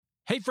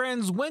Hey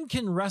friends, when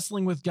can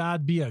wrestling with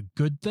God be a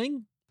good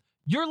thing?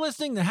 You're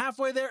listening to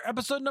Halfway There,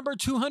 episode number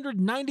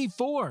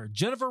 294,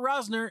 Jennifer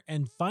Rosner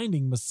and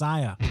Finding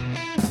Messiah.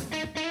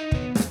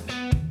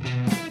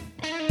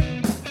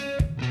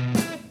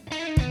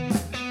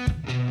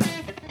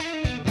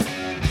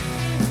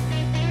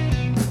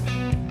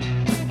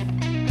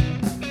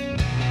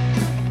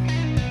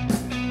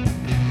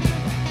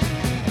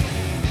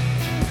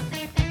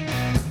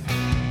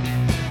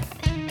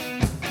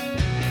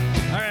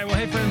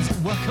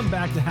 Welcome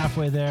back to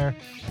Halfway There.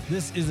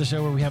 This is the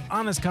show where we have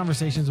honest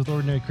conversations with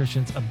ordinary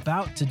Christians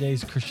about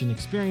today's Christian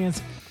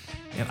experience.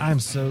 And I'm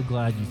so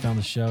glad you found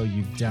the show,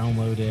 you've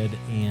downloaded,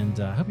 and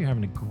I hope you're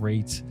having a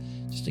great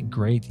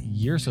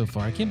year so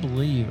far. I can't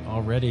believe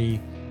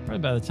already, probably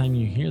by the time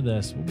you hear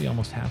this, we'll be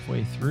almost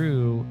halfway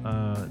through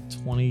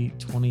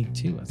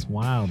 2022. That's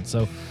wild.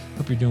 So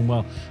hope you're doing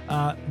well.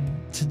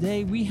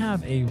 Today we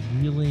have a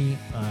really,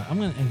 I'm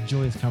going to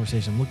enjoy this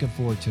conversation. I'm looking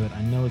forward to it.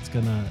 I know it's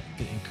going to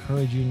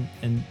encourage you,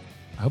 and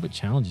I hope it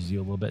challenges you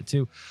a little bit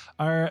too.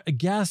 Our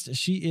guest,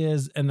 she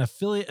is an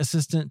affiliate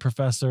assistant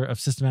professor of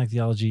systematic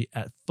theology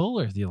at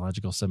Fuller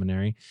Theological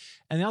Seminary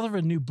and the author of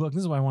a new book.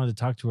 This is why I wanted to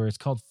talk to her. It's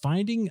called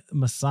Finding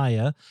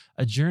Messiah,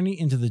 A Journey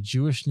into the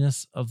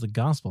Jewishness of the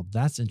Gospel.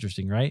 That's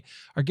interesting, right?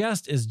 Our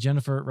guest is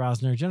Jennifer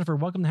Rosner. Jennifer,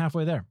 welcome to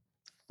Halfway There.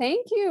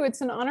 Thank you.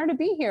 It's an honor to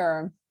be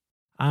here.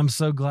 I'm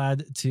so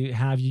glad to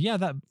have you.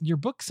 Yeah, your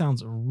book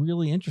sounds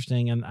really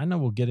interesting, and I know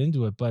we'll get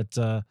into it, but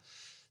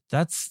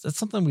that's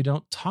something we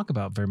don't talk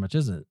about very much,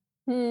 isn't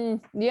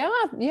it?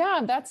 Yeah.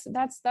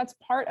 That's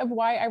part of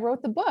why I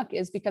wrote the book,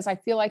 is because I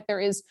feel like there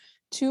is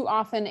too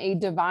often a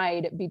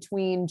divide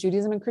between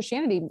Judaism and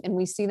Christianity, and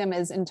we see them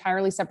as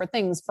entirely separate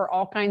things for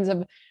all kinds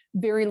of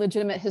very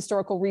legitimate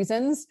historical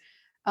reasons.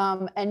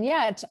 And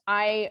yet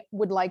I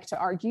would like to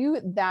argue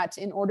that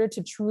in order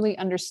to truly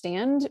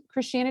understand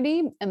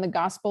Christianity and the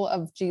gospel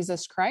of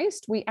Jesus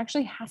Christ, we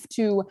actually have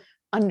to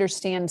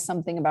understand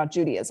something about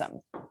Judaism.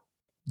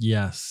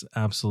 Yes,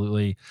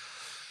 absolutely.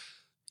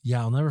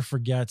 Yeah, I'll never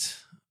forget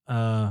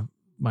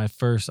my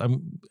first.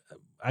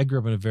 I grew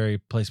up in a very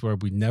place where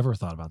we never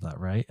thought about that,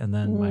 right? And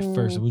then we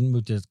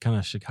moved to kind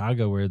of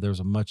Chicago, where there was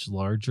a much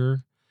larger,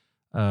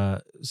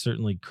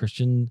 certainly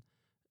Christian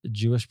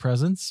Jewish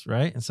presence,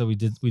 right? And so we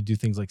do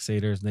things like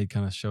seders, and they'd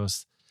kind of show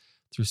us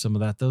through some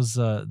of that. Those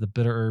the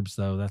bitter herbs,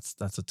 though, that's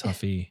a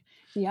toughie.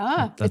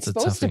 Yeah, it's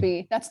supposed to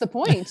be. That's the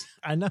point.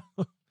 I know.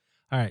 All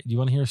right, you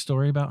want to hear a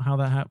story about how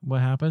that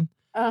what happened?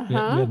 We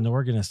had an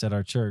organist at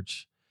our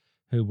church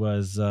who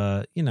was,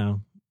 I don't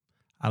know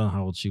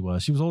how old she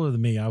was. She was older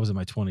than me. I was in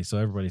my 20s, so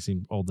everybody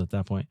seemed old at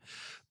that point.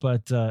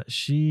 But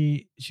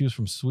she was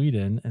from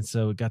Sweden, and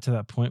so it got to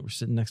that point. We're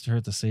sitting next to her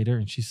at the Seder,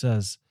 and she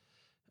says,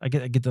 I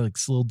get the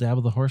little dab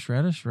of the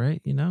horseradish,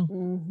 right?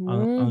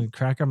 On the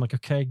cracker. I'm like,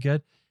 okay,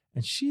 good.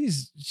 And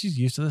she's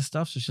used to this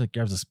stuff, so she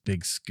grabs this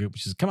big scoop.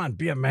 She says, "Come on,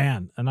 be a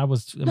man." And I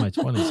was in my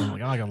 20s, so I'm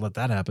like, I'm not gonna let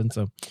that happen.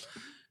 So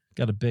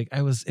got a big.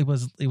 It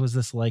was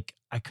this, like,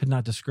 I could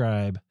not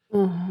describe.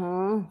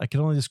 I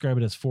could only describe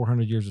it as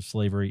 400 years of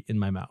slavery in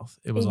my mouth.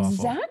 It was awful.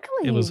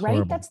 Exactly. It was right.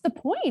 horrible. That's the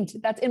point.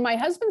 That's in my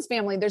husband's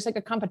family. There's like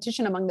a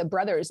competition among the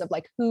brothers of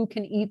like who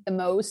can eat the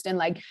most and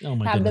like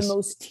have the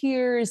most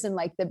tears and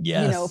like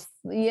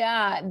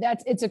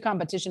it's a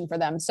competition for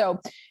them. So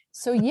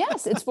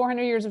yes, it's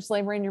 400 years of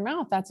slavery in your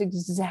mouth. That's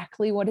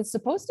exactly what it's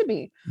supposed to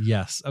be.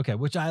 Yes. Okay.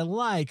 Which I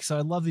like. So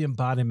I love the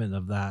embodiment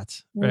of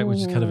that, right? Which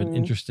is kind of an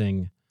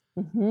interesting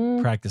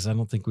practice. I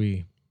don't think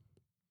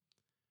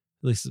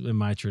at least in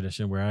my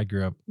tradition where I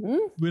grew up,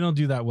 we don't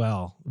do that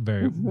well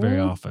very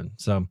often.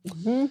 So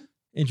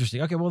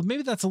interesting. Okay, well,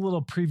 maybe that's a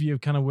little preview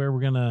of kind of where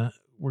we're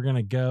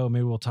gonna go.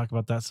 Maybe we'll talk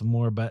about that some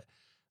more. But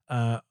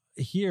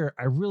here,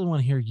 I really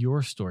want to hear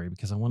your story,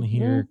 because I want to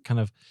hear kind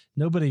of,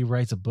 nobody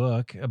writes a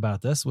book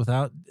about this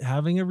without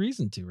having a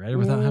reason to, right? Or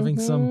without having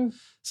some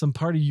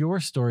part of your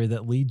story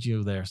that leads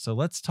you there. So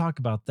let's talk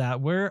about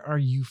that. Where are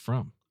you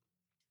from?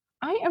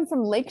 I am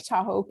from Lake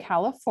Tahoe,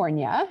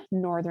 California,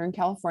 Northern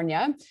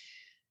California.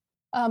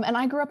 And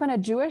I grew up in a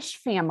Jewish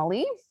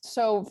family,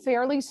 so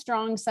fairly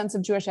strong sense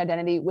of Jewish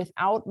identity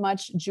without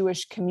much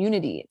Jewish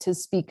community to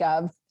speak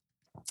of.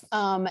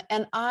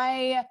 And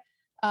I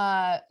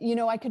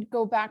could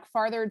go back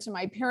farther to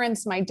my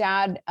parents. My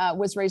dad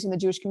was raised in the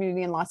Jewish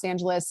community in Los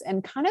Angeles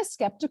and kind of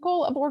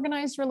skeptical of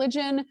organized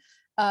religion,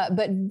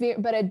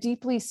 but a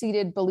deeply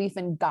seated belief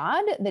in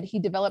God that he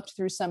developed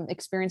through some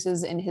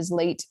experiences in his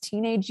late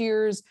teenage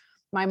years.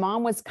 My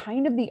mom was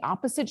kind of the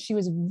opposite. She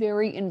was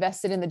very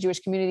invested in the Jewish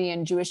community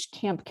and Jewish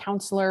camp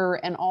counselor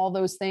and all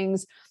those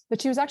things,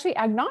 but she was actually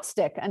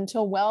agnostic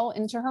until well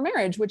into her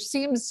marriage, which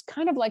seems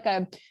kind of like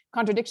a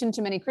contradiction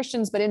to many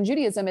Christians, but in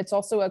Judaism, it's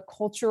also a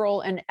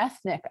cultural and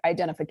ethnic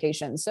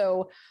identification.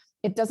 So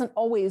it doesn't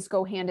always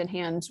go hand in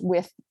hand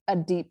with a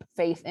deep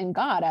faith in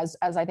God, as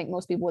I think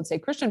most people would say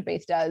Christian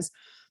faith does.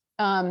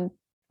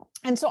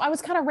 And so I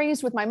was kind of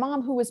raised with my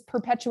mom, who was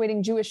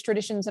perpetuating Jewish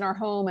traditions in our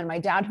home, and my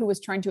dad, who was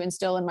trying to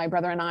instill in my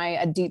brother and I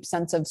a deep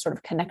sense of sort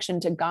of connection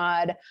to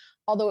God.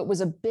 although it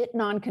was a bit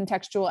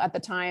non-contextual at the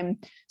time.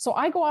 So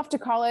I go off to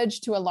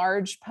college to a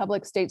large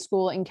public state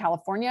school in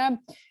California,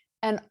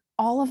 and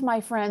all of my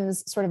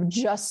friends sort of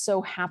just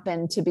so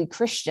happen to be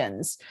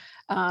Christians.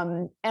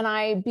 And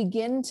I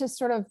begin to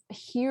sort of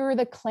hear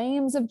the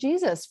claims of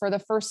Jesus for the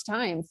first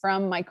time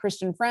from my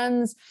Christian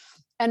friends.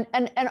 And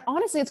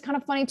honestly, it's kind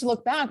of funny to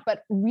look back,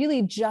 but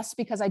really just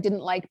because I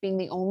didn't like being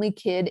the only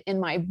kid in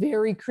my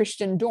very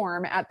Christian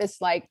dorm at this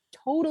like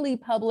totally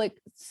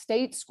public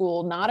state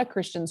school, not a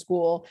Christian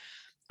school.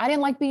 I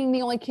didn't like being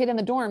the only kid in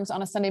the dorms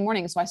on a Sunday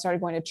morning. So I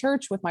started going to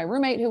church with my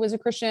roommate who was a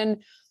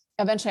Christian.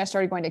 Eventually I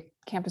started going to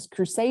campus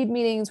crusade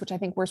meetings, which I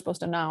think we're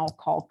supposed to now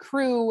call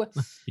Crew.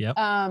 Yep.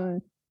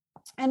 And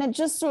it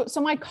just,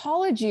 so my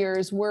college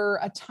years were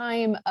a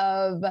time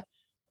of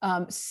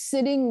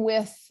sitting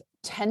with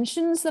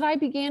tensions that I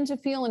began to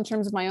feel in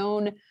terms of my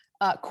own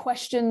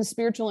questions,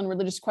 spiritual and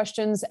religious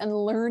questions, and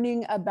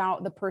learning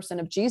about the person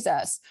of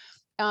Jesus.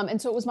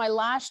 And so it was my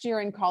last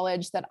year in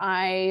college that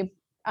I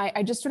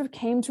just sort of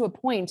came to a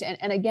point,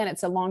 and again,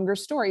 it's a longer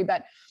story,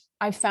 but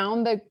I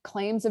found the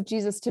claims of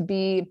Jesus to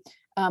be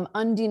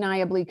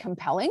undeniably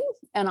compelling,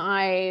 and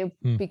I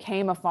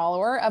became a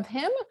follower of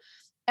him.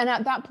 And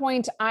at that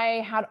point,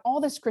 I had all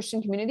this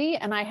Christian community,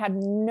 and I had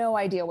no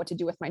idea what to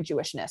do with my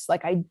Jewishness.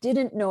 Like, I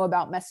didn't know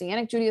about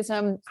Messianic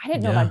Judaism. I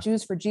didn't know about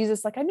Jews for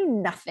Jesus. Like, I knew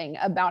nothing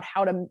about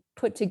how to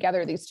put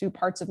together these two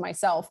parts of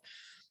myself,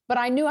 but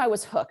I knew I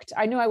was hooked.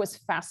 I knew I was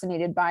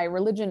fascinated by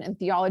religion and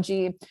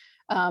theology,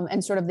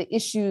 and sort of the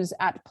issues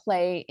at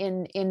play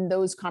in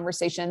those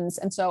conversations.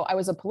 And so I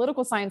was a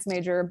political science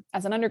major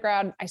as an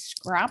undergrad. I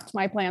scrapped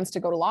my plans to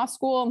go to law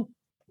school,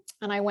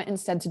 and I went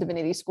instead to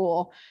divinity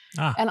school.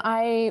 And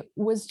I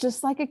was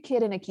just like a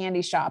kid in a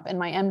candy shop in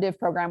my MDiv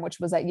program, which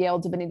was at Yale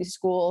Divinity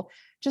School,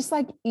 just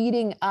like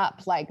eating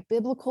up like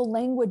biblical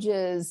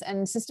languages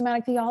and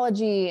systematic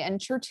theology and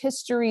church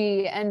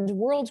history and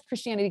world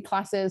Christianity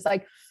classes.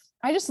 Like,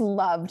 I just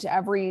loved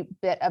every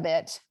bit of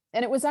it.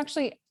 And it was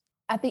actually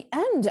at the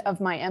end of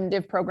my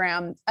MDiv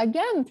program,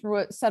 again, through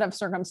a set of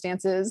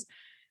circumstances,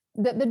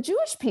 the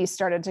Jewish piece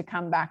started to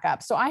come back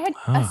up. So I had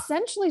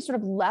essentially sort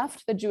of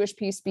left the Jewish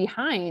piece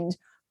behind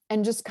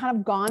and just kind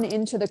of gone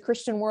into the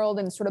Christian world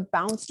and sort of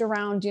bounced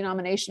around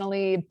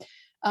denominationally.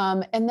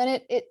 And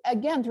then it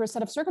again, through a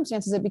set of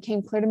circumstances, it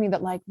became clear to me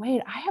that like,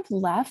 wait, I have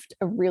left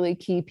a really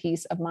key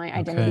piece of my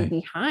identity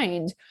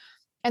behind.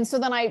 And so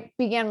then I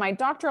began my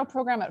doctoral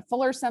program at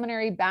Fuller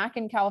Seminary back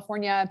in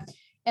California.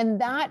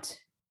 And that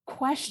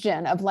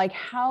question of like,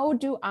 how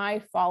do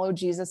I follow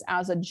Jesus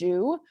as a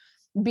Jew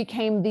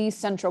became the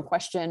central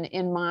question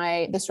in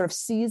the sort of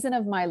season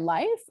of my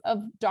life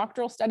of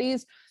doctoral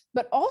studies,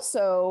 but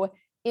also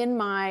in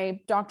my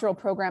doctoral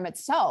program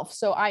itself.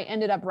 So I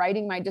ended up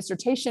writing my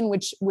dissertation,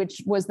 which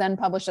was then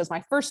published as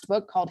my first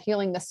book called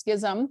Healing the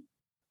Schism.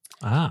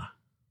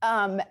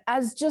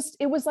 As just,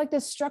 it was like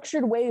this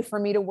structured way for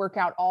me to work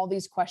out all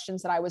these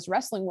questions that I was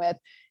wrestling with.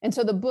 And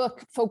so the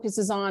book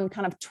focuses on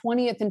kind of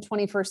 20th and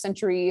 21st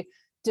century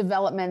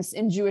developments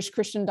in Jewish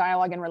Christian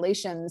dialogue and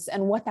relations,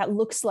 and what that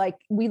looks like.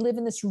 We live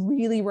in this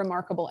really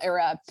remarkable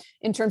era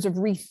in terms of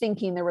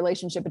rethinking the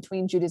relationship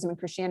between Judaism and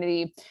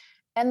Christianity.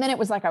 And then it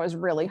was like I was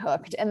really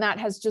hooked. And that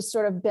has just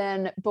sort of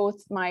been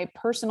both my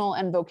personal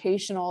and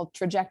vocational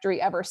trajectory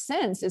ever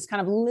since, is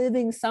kind of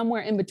living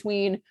somewhere in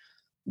between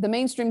the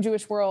mainstream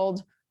Jewish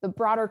world, the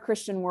broader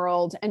Christian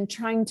world, and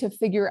trying to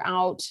figure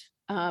out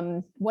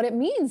what it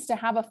means to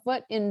have a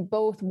foot in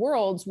both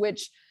worlds,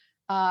 which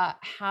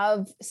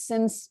have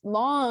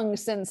long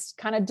since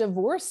kind of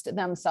divorced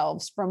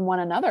themselves from one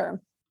another.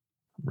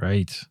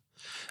 Right.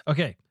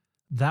 Okay.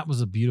 That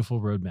was a beautiful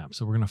roadmap.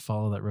 So we're going to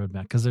follow that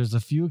roadmap because there's a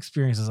few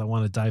experiences I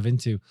want to dive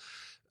into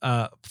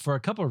for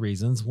a couple of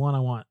reasons. One, I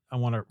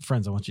want our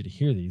friends, I want you to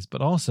hear these, but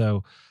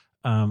also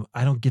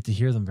I don't get to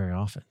hear them very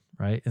often.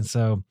 Right. And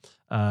so,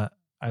 a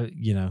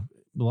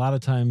lot of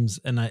times,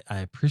 and I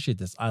appreciate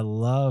this. I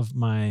love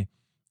my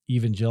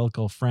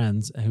evangelical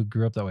friends who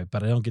grew up that way,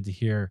 but I don't get to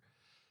hear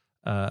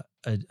a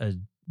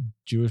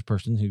Jewish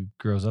person who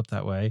grows up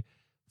that way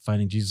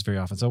finding Jesus very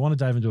often. So I want to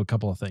dive into a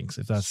couple of things,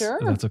 if that's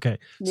okay.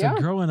 So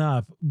growing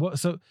up,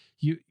 so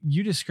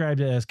you described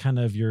it as kind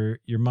of your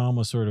mom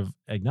was sort of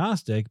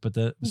agnostic, but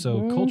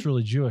so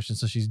culturally Jewish, and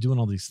so she's doing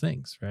all these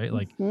things, right?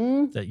 Like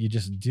that you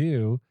just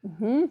do.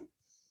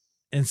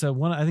 And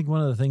so I think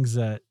one of the things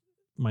that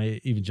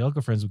my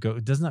evangelical friends would go,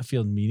 doesn't that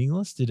feel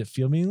meaningless? Did it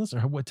feel meaningless? Or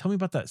what? Tell me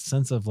about that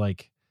sense of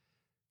like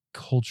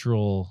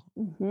cultural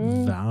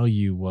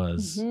value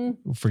was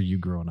for you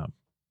growing up.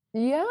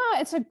 Yeah,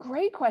 it's a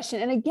great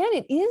question. And again,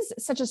 it is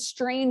such a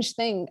strange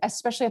thing,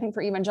 especially I think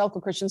for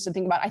evangelical Christians to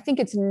think about. I think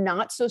it's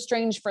not so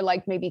strange for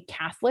like maybe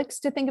Catholics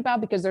to think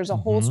about, because there's a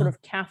whole sort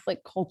of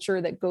Catholic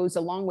culture that goes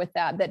along with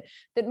that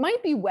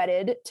might be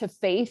wedded to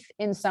faith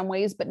in some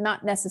ways, but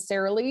not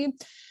necessarily.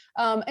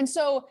 And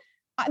so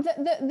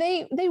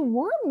they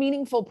were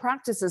meaningful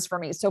practices for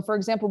me. So for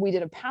example, we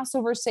did a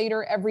Passover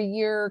Seder every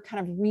year,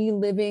 kind of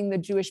reliving the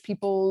Jewish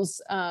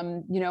people's,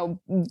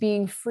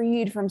 being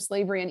freed from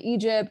slavery in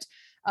Egypt.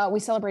 We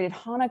celebrated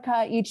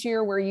Hanukkah each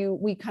year, where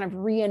we kind of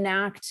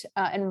reenact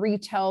and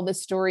retell the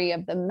story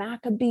of the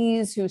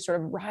Maccabees, who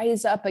sort of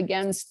rise up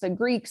against the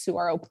Greeks who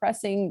are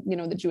oppressing,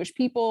 the Jewish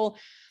people.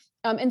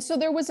 And so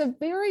there was a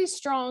very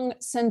strong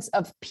sense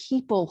of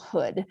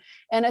peoplehood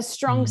and a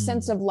strong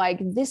sense of like,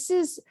 this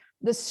is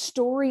the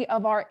story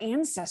of our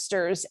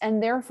ancestors,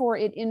 and therefore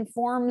it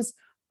informs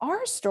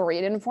our story.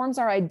 It informs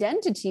our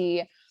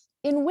identity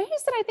in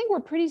ways that I think were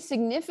pretty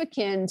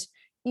significant,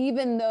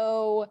 even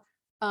though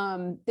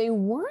they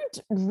weren't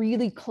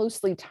really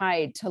closely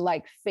tied to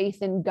like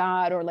faith in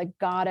God or like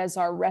God as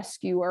our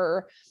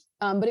rescuer.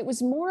 But it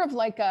was more of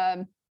like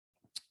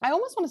I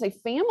almost want to say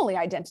family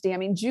identity. I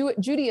mean,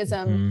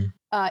 Judaism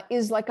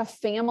is like a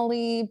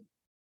family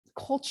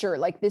culture.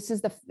 Like this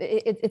is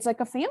it's like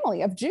a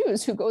family of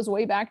Jews who goes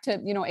way back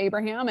to,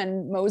 Abraham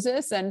and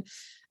Moses. And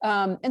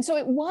so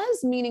it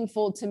was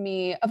meaningful to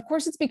me. Of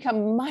course, it's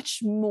become much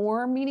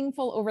more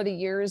meaningful over the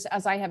years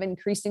as I have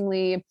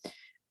increasingly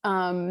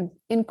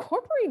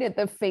incorporated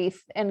the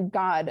faith and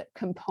God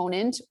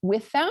component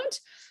with that.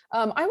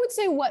 I would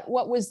say what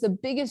was the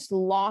biggest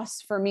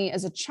loss for me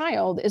as a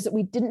child is that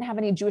we didn't have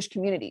any Jewish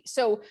community.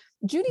 So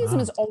Judaism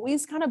is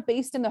always kind of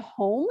based in the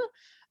home,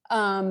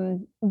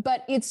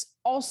 but it's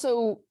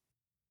also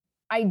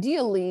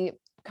ideally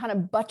kind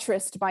of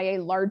buttressed by a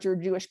larger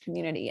Jewish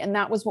community. And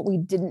that was what we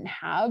didn't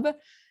have,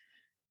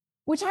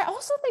 which I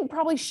also think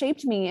probably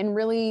shaped me in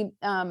really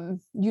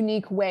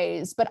unique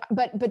ways.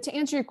 But to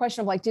answer your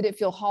question of like, did it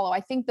feel hollow? I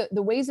think that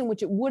the ways in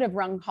which it would have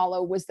rung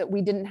hollow was that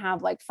we didn't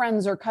have like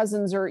friends or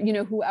cousins or,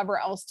 whoever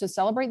else to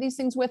celebrate these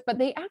things with, but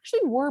they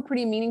actually were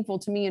pretty meaningful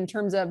to me in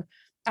terms of,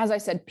 as I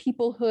said,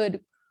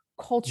 peoplehood,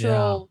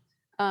 cultural,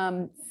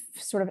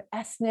 sort of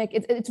ethnic.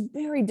 It's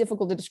very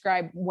difficult to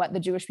describe what the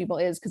Jewish people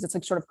is because it's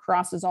like sort of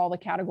crosses all the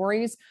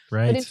categories.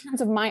 Right. But in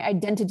terms of my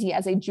identity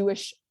as a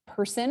Jewish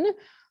person,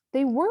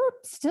 they were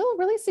still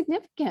really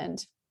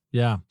significant.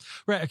 Yeah.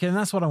 Right. Okay. And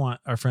that's what I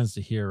want our friends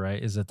to hear,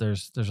 right? Is that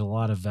there's a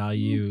lot of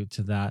value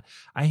to that.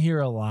 I hear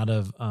a lot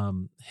of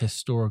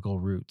historical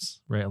roots,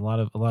 right? A lot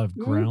of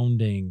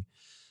grounding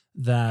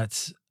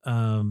that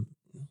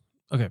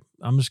okay,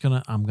 I'm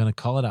gonna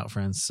call it out,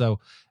 friends.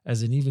 So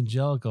as an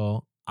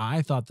evangelical,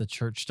 I thought the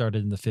church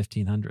started in the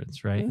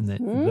 1500s, right? And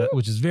that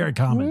which is very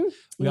common.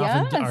 We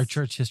often, our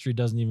church history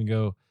doesn't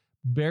even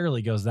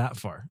barely goes that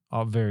far,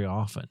 very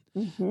often.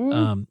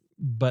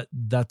 But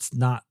that's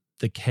not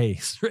the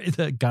case, right?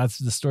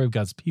 The story of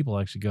God's people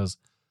actually goes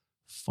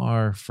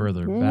far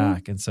further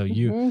back. And so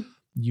you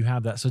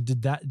have that. So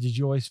did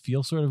you always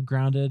feel sort of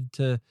grounded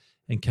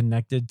and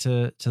connected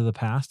to the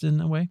past in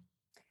a way?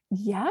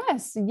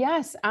 Yes,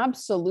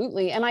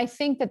 absolutely. And I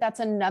think that that's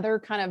another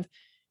kind of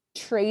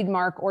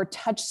trademark or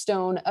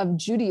touchstone of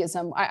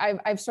Judaism.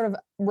 I've sort of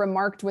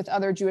remarked with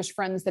other Jewish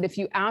friends that if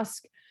you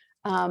ask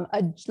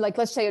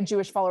let's say a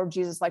Jewish follower of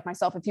Jesus like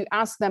myself, if you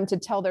ask them to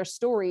tell their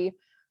story,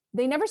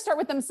 they never start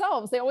with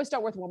themselves. They always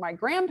start with, well, my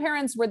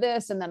grandparents were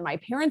this, and then my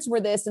parents were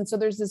this. And so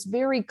there's this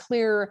very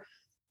clear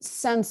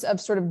sense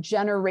of sort of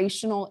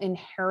generational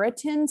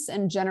inheritance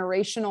and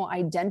generational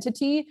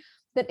identity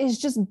that is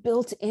just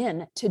built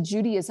in to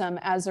Judaism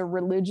as a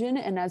religion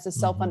and as a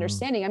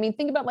self-understanding. I mean,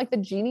 think about like the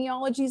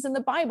genealogies in the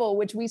Bible,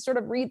 which we sort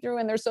of read through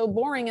and they're so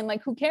boring and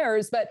like, who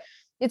cares? But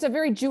it's a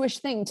very Jewish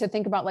thing to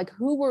think about like,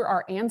 who were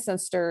our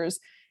ancestors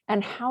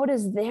and how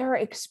does their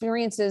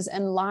experiences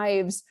and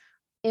lives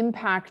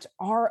impact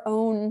our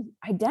own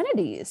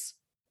identities?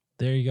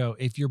 There you go.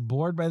 If you're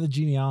bored by the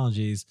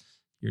genealogies,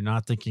 you're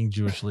not thinking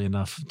Jewishly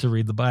enough to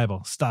read the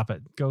Bible. Stop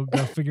it. Go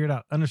figure it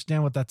out.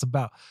 Understand what that's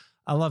about.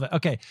 I love it.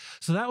 Okay.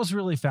 So that was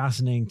really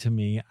fascinating to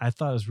me. I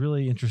thought it was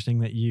really interesting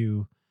that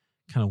you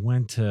kind of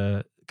went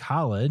to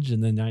college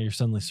and then now you're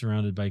suddenly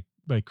surrounded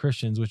by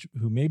Christians,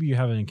 who maybe you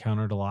haven't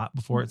encountered a lot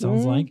before, it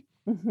sounds like.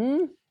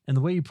 And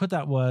the way you put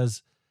that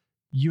was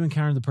you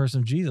encountered the person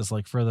of Jesus,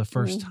 like for the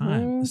first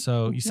time.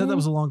 So you said that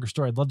was a longer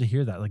story. I'd love to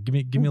hear that. Like, give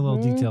me a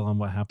little detail on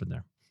what happened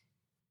there.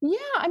 Yeah,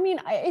 I mean,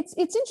 it's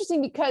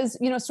interesting because,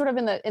 sort of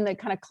in the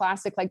kind of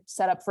classic, like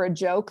setup for a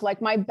joke,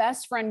 like my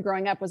best friend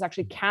growing up was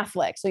actually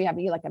Catholic. So you have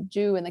like a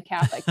Jew and the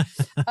Catholic.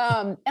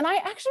 And I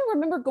actually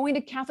remember going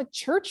to Catholic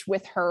church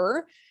with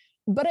her,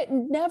 but it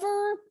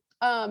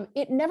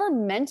never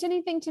meant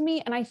anything to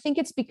me. And I think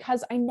it's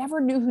because I never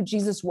knew who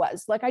Jesus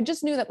was. Like, I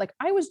just knew that like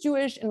I was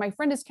Jewish and my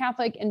friend is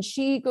Catholic and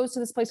she goes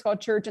to this place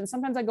called church. And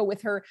sometimes I go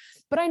with her,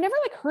 but I never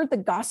like heard the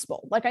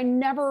gospel. Like I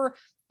never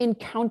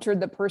encountered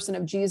the person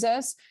of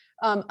Jesus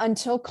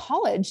until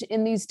college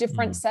in these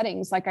different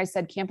settings. Like I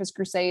said, Campus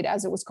Crusade,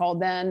 as it was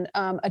called then,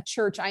 a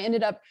church. I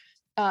ended up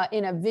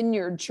in a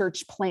vineyard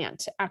church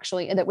plant,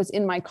 actually, that was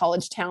in my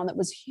college town that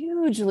was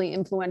hugely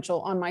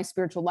influential on my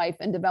spiritual life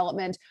and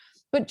development.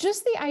 But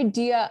just the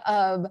idea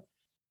of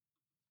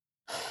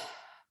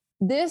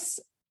this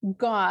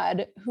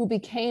God who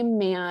became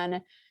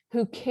man,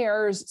 who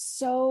cares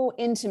so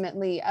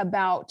intimately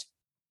about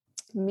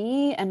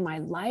me and my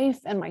life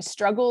and my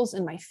struggles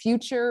and my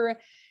future.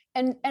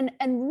 And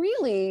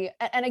really,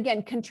 and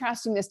again,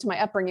 contrasting this to my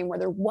upbringing where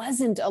there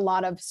wasn't a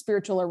lot of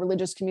spiritual or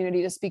religious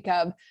community to speak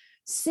of,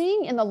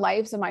 seeing in the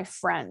lives of my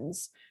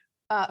friends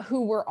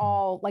who were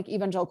all like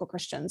evangelical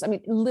Christians. I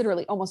mean,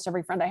 literally almost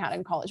every friend I had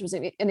in college was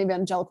an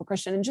evangelical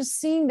Christian, and just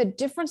seeing the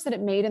difference that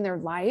it made in their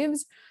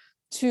lives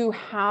to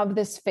have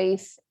this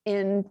faith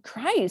in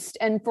Christ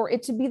and for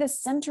it to be the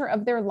center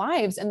of their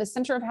lives and the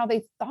center of how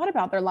they thought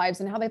about their lives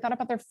and how they thought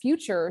about their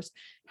futures,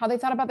 how they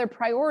thought about their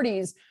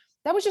priorities.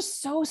 That was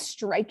just so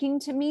striking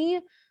to me.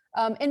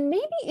 And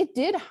maybe it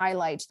did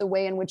highlight the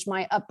way in which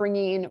my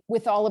upbringing,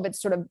 with all of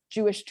its sort of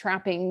Jewish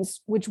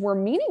trappings, which were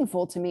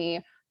meaningful to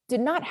me,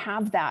 did not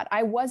have that.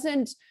 I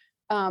wasn't,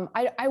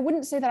 I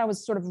wouldn't say that I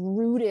was sort of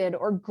rooted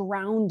or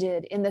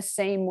grounded in the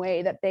same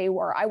way that they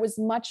were. I was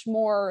much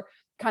more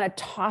kind of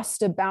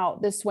tossed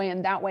about this way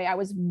and that way. I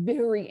was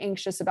very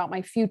anxious about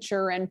my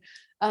future and,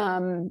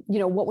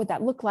 what would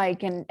that look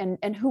like?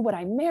 And who would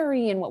I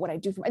marry? And what would I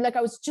do for like,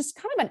 I was just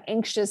kind of an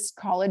anxious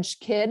college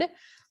kid.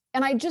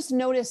 And I just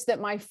noticed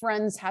that my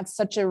friends had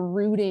such a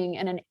rooting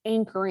and an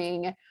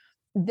anchoring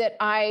that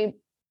I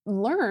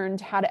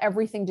learned had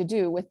everything to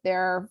do with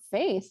their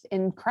faith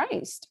in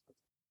Christ.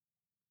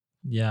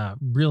 Yeah,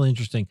 really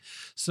interesting.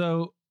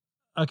 So,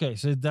 okay,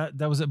 so that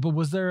was it. But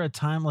was there a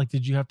time like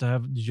did you have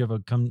a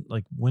come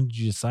like when did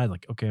you decide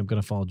like okay, I'm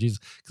going to follow Jesus?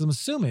 Because I'm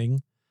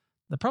assuming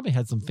that probably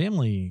had some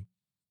family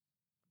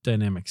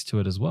dynamics to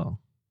it as well.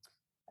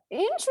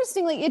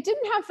 Interestingly, it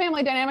didn't have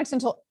family dynamics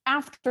until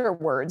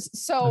afterwards.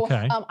 So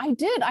okay.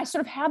 I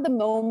sort of had the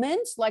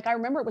moment, like I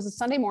remember it was a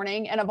Sunday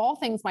morning and of all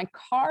things, my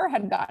car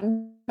had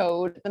gotten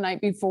towed the night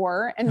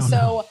before. And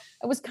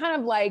it was kind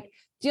of like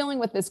dealing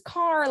with this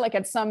car, like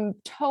at some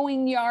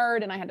towing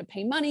yard, and I had to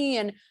pay money.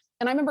 And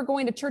I remember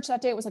going to church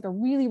that day. It was like a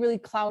really, really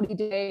cloudy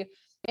day.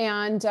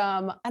 And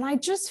I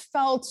just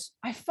felt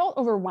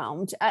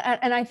overwhelmed.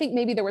 And I think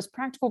maybe there was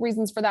practical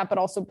reasons for that, but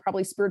also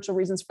probably spiritual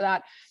reasons for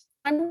that.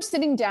 I'm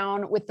sitting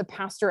down with the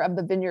pastor of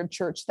the Vineyard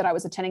Church that I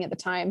was attending at the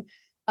time.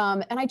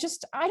 And I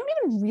don't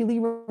even really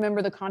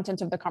remember the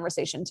content of the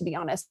conversation, to be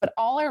honest, but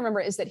all I remember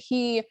is that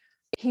he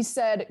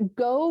said,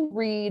 go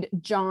read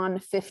John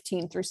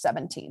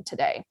 15-17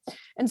 today.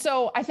 And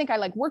so I think I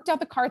like worked out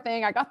the car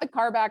thing. I got the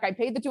car back. I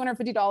paid the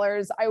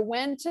 $250. I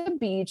went to the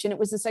beach and it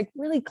was this like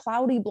really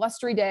cloudy,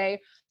 blustery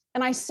day.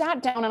 And I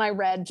sat down and I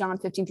read John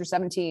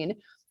 15-17.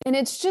 And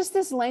it's just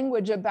this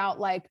language about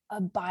like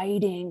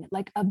abiding,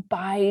 like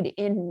abide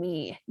in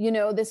me,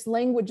 this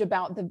language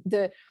about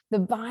the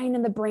vine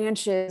and the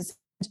branches,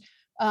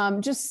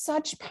 just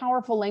such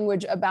powerful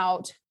language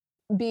about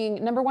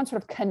being, number one,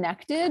 sort of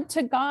connected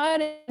to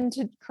God and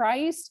to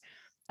Christ,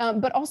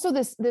 but also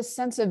this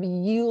sense of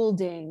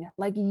yielding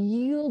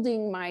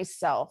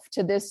myself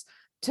to this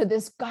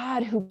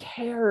God who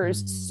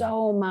cares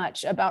so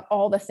much about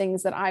all the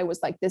things that I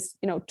was like this,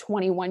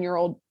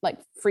 21-year-old, like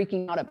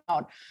freaking out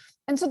about.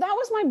 And so that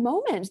was my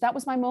moment. That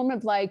was my moment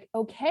of like,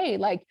 okay,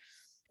 like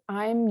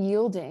I'm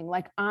yielding,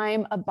 like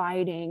I'm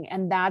abiding.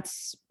 And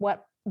that's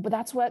what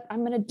I'm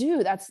going to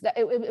do.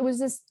 It was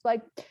this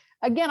like,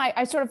 again,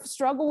 I sort of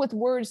struggle with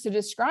words to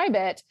describe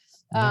it.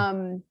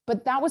 Yeah.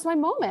 But that was my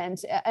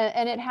moment.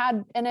 And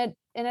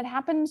it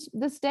happened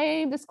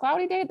this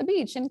cloudy day at the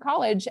beach in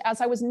college as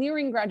I was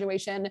nearing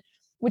graduation,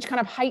 which kind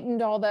of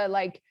heightened all the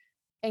like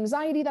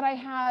anxiety that I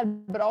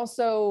had, but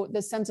also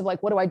the sense of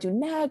like, what do I do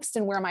next?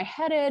 And where am I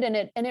headed? And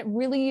it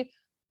really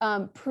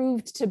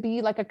proved to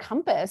be like a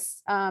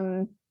compass,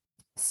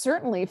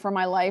 certainly for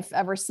my life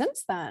ever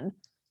since then.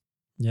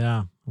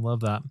 Yeah. I love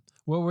that.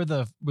 What were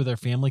there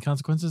family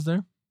consequences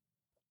there?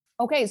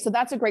 Okay, so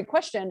that's a great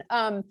question.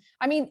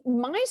 I mean,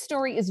 my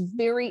story is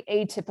very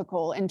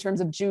atypical in terms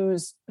of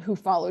Jews who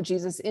follow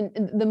Jesus.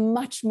 In the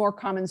much more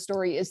common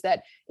story is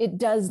that it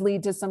does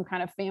lead to some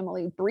kind of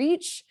family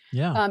breach.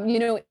 Yeah.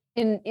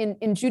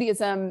 In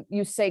Judaism,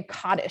 you say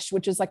Kaddish,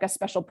 which is like a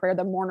special prayer,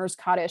 the mourner's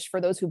Kaddish for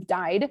those who've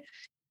died.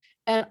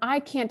 And I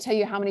can't tell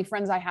you how many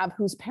friends I have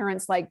whose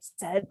parents like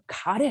said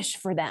Kaddish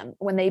for them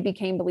when they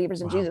became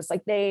believers in Jesus.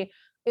 Like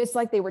it's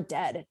like they were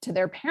dead to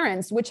their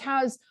parents, which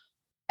has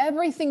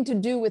everything to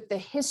do with the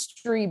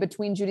history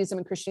between Judaism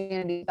and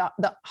Christianity,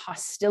 the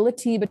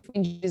hostility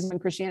between Judaism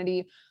and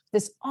Christianity,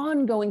 this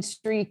ongoing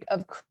streak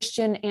of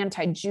Christian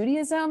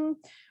anti-Judaism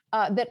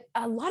that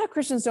a lot of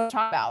Christians don't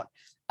talk about.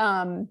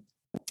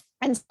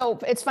 And so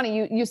it's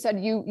funny, you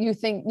said you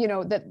think,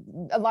 that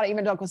a lot of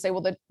evangelicals say,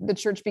 well, the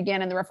church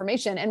began in the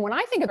Reformation. And when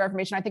I think of the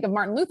Reformation, I think of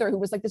Martin Luther, who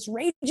was like this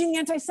raging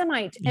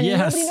anti-Semite. And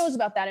nobody knows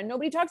about that. And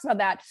nobody talks about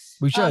that.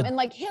 We should. And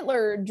like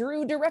Hitler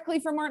drew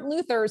directly from Martin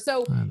Luther.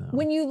 So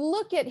when you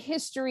look at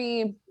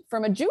history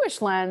from a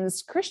Jewish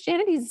lens,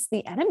 Christianity is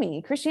the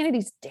enemy. Christianity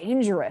is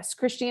dangerous.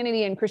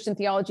 Christianity and Christian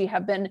theology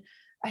have been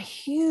a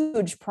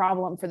huge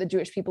problem for the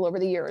Jewish people over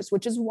the years,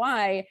 which is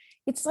why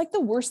it's like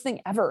the worst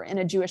thing ever in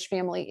a Jewish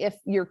family if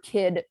your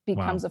kid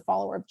becomes a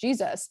follower of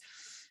Jesus.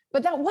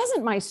 But that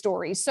wasn't my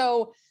story.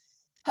 So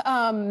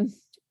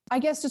I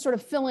guess to sort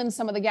of fill in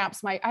some of the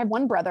gaps, I have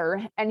one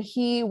brother and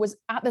he was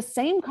at the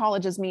same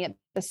college as me at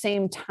the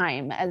same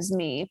time as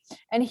me.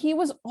 And he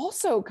was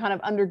also kind of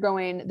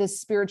undergoing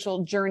this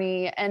spiritual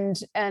journey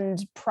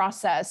and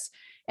process.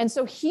 And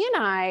so he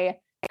and I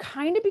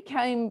kind of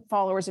became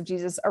followers of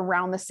Jesus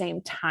around the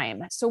same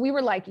time. So we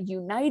were like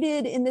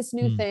united in this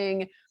new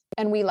thing.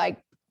 And we like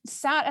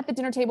sat at the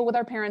dinner table with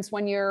our parents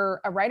one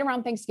year, right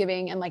around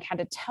Thanksgiving, and like had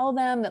to tell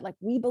them that like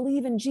we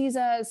believe in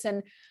Jesus.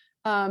 And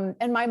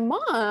my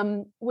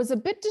mom was a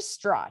bit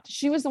distraught.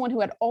 She was the one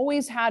who had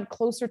always had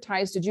closer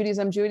ties to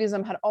Judaism.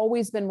 Judaism had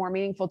always been more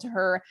meaningful to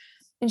her.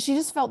 And she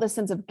just felt this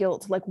sense of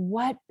guilt. Like,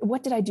 what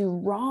did I do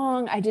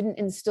wrong? I didn't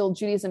instill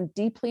Judaism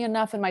deeply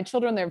enough in my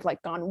children. They've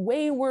like gone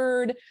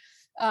wayward.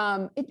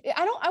 I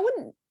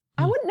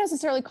wouldn't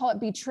necessarily call it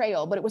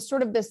betrayal, but it was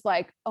sort of this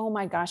like, oh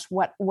my gosh,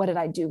 what did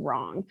I do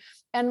wrong?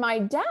 And my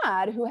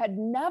dad, who had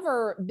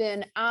never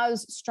been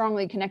as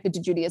strongly connected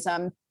to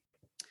Judaism,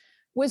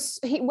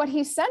 what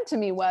he said to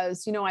me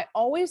was, I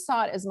always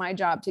saw it as my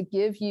job to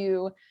give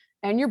you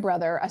and your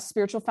brother a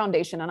spiritual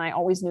foundation. And I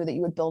always knew that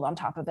you would build on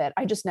top of it.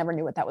 I just never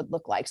knew what that would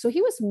look like. So he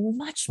was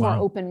much more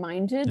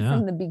open-minded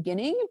from the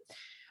beginning.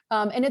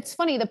 And it's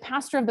funny, the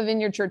pastor of the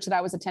Vineyard Church that I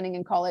was attending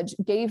in college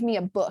gave me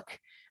a book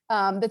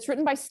that's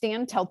written by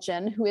Stan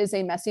Telchin, who is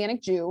a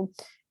Messianic Jew.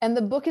 And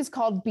the book is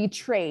called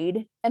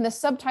Betrayed. And the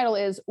subtitle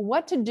is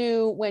What to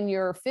Do When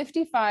You're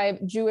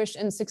 55, Jewish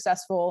and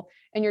Successful,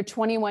 and your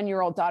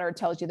 21-year-old daughter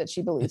tells you that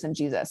she believes in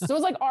Jesus. So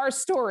it's like our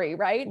story,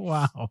 right?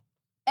 Wow.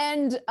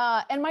 And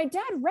my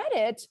dad read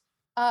it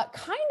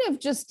kind of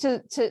just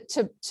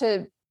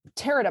to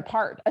tear it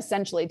apart,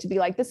 essentially, to be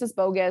like, this is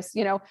bogus,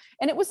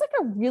 and it was like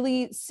a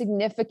really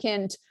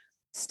significant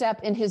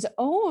step in his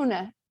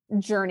own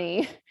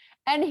journey.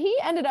 And he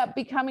ended up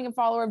becoming a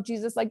follower of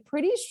Jesus like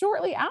pretty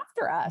shortly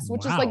after us,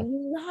 which is like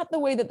not the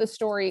way that the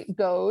story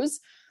goes.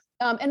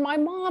 And my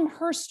mom,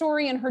 her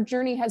story and her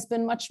journey has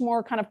been much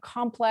more kind of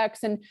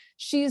complex, and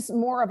she's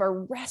more of a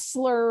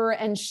wrestler.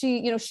 And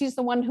she's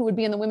the one who would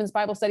be in the women's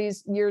Bible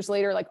studies years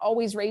later, like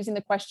always raising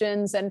the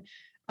questions and,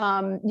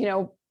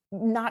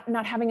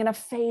 not having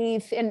enough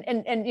faith and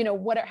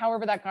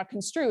however that got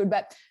construed.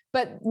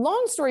 But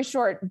long story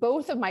short,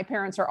 both of my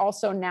parents are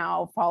also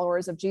now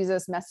followers of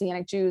Jesus,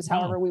 Messianic Jews,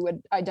 however we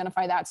would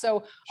identify that.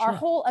 So our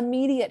whole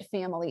immediate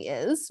family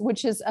is,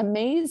 which is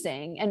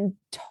amazing and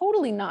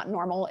totally not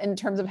normal in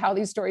terms of how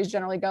these stories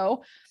generally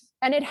go.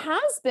 And it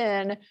has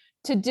been,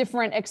 to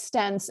different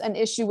extents, an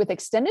issue with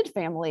extended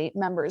family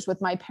members,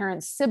 with my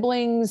parents'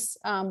 siblings,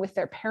 with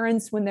their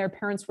parents when their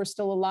parents were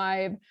still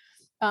alive.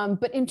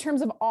 But in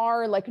terms of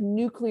our like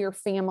nuclear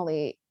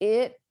family,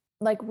 it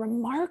like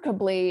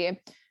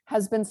remarkably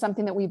has been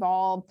something that we've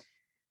all,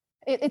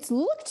 it's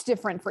looked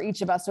different for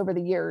each of us over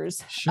the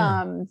years.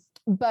 Sure.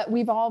 But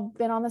we've all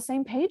been on the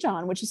same page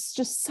on, which is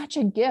just such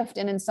a gift.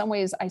 And in some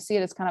ways I see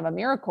it as kind of a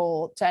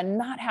miracle to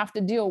not have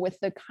to deal with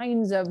the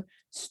kinds of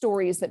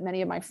stories that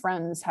many of my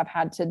friends have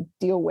had to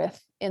deal with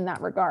in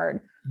that regard.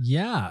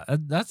 Yeah.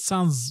 That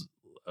sounds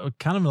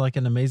kind of like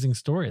an amazing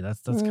story.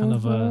 That's kind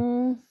of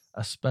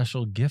a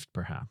special gift,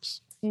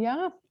 perhaps.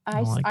 Yeah.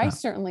 I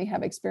certainly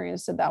have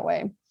experienced it that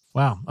way.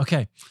 Wow.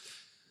 Okay.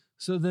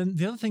 So then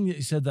the other thing that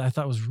you said that I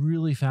thought was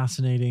really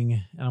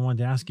fascinating and I wanted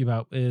to ask you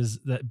about is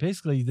that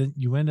basically then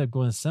you end up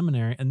going to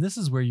seminary, and this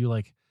is where you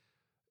like,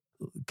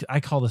 I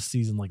call this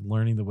season like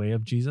learning the way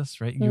of Jesus,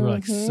 right? You were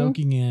like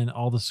soaking in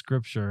all the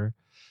scripture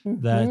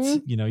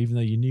that, even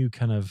though you knew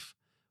kind of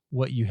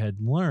what you had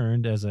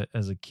learned as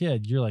a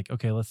kid, you're like,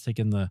 okay, let's take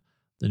in the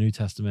New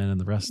Testament and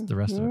the rest of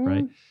it,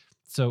 right?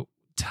 So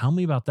tell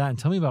me about that, and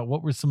tell me about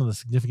what were some of the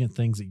significant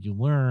things that you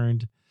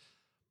learned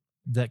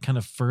that kind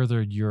of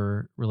furthered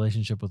your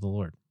relationship with the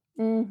Lord.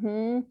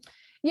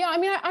 Yeah. I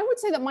mean, I would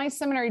say that my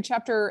seminary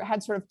chapter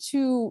had sort of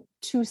two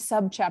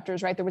sub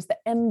chapters, right? There was the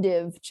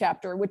MDiv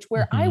chapter,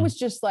 where I was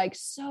just like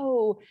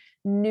so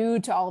new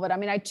to all of it. I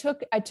mean, I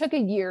took a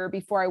year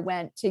before I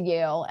went to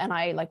Yale, and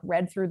I like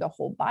read through the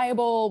whole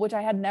Bible, which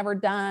I had never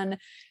done.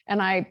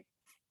 And I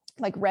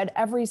like read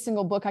every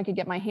single book I could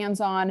get my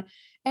hands on.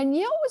 And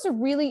Yale was a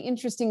really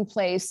interesting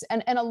place.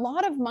 And a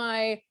lot of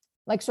my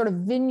like sort of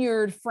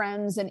vineyard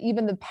friends, and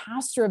even the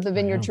pastor of the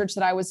Vineyard Church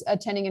that I was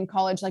attending in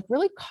college, like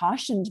really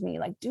cautioned me,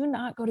 like, do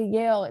not go to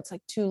Yale. It's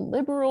like too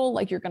liberal.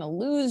 Like you're going to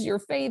lose your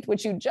faith,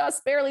 which you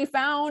just barely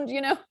found,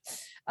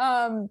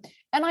 And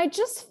I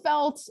just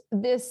felt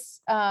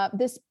this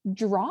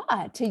draw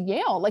to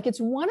Yale. Like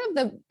it's one of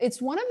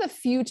the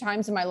few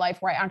times in my life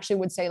where I actually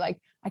would say, like,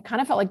 I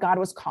kind of felt like God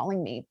was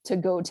calling me to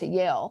go to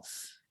Yale.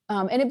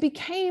 And it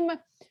became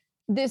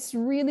this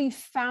really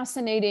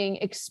fascinating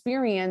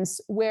experience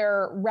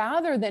where,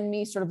 rather than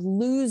me sort of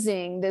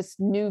losing this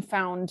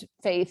newfound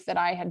faith that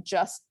I had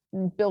just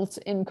built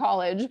in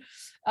college,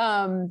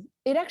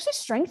 it actually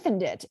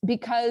strengthened it,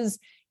 because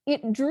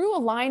it drew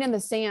a line in the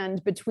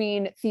sand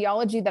between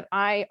theology that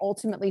I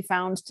ultimately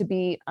found to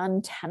be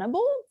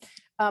untenable.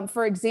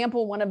 For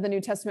example, one of the New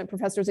Testament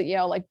professors at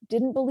Yale, like,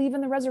 didn't believe in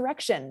the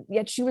reresurrection,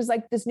 yet she was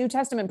like this New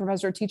Testament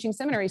professor teaching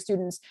seminary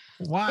students.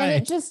 Why? And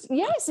it just,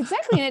 yes,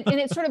 exactly. And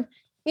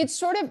it's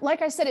sort of,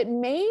 like I said, it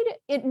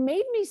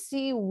made me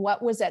see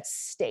what was at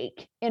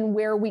stake and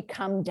where we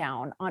come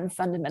down on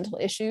fundamental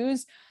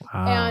issues.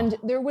 Wow. And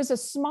there was a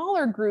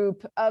smaller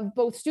group of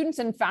both students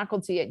and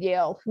faculty at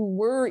Yale who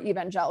were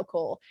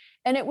evangelical.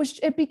 And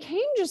it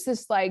became just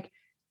this like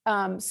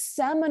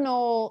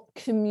seminal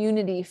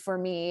community for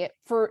me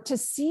to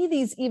see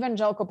these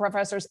evangelical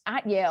professors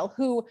at Yale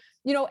who,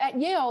 at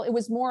Yale, it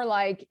was more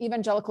like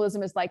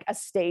evangelicalism is like a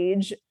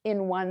stage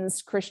in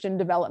one's Christian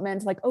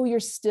development. Like, oh, you're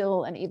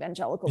still an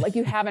evangelical. Like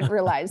you haven't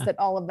realized that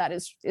all of that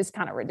is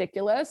kind of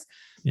ridiculous.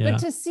 Yeah. But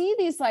to see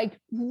these like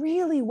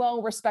really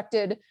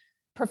well-respected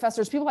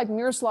professors, people like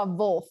Miroslav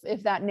Volf,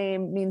 if that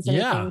name means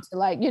anything to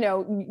like,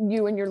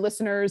 you and your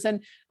listeners,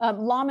 and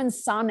Laman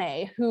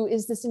Sane, who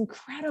is this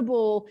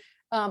incredible,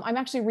 I'm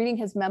actually reading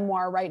his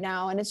memoir right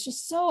now, and it's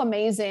just so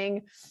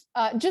amazing.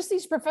 Just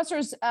these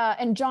professors,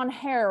 and John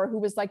Hare, who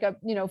was like a,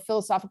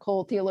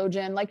 philosophical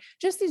theologian, like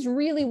just these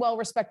really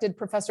well-respected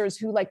professors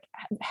who like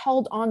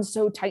held on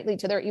so tightly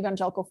to their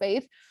evangelical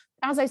faith.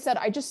 As I said,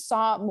 I just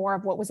saw more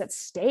of what was at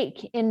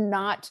stake in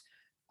not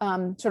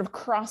sort of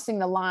crossing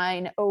the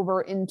line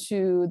over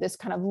into this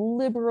kind of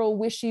liberal,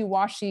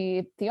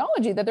 wishy-washy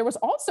theology, that there was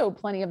also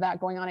plenty of that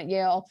going on at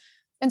Yale.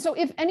 And so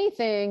if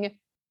anything,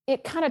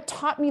 it kind of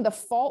taught me the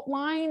fault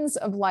lines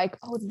of like,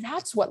 oh,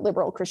 that's what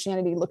liberal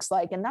Christianity looks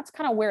like. And that's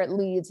kind of where it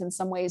leads in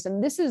some ways.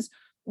 And this is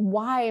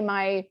why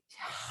my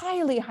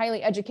highly,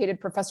 highly educated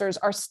professors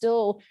are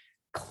still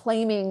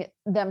claiming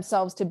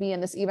themselves to be in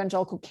this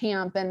evangelical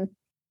camp. And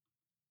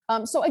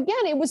so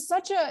again, it was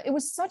such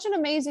an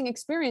amazing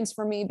experience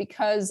for me,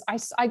 because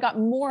I got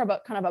more of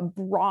a kind of a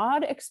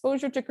broad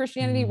exposure to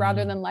Christianity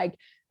rather than like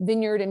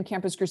Vineyard and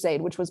Campus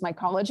Crusade, which was my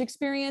college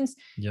experience.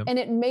 Yep. And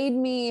it made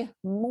me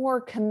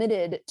more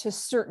committed to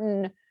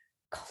certain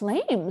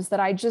claims that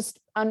I just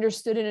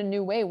understood in a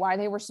new way, why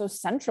they were so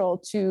central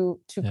to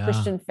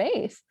Christian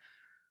faith.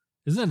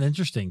 Isn't that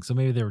interesting? So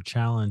maybe they were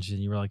challenged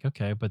and you were like,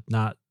 okay, but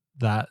not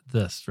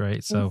this,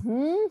 right? So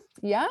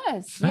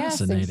yes,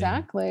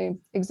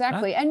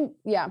 exactly. And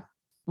yeah.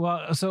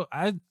 Well, so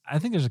I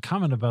think there's a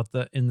comment about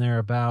in there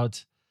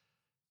about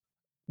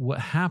what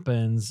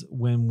happens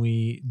when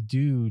we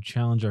do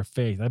challenge our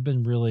faith. I've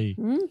been really,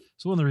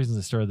 so one of the reasons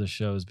I started this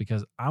show is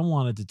because I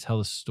wanted to tell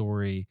a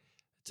story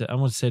I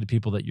want to say to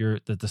people that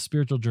the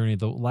spiritual journey,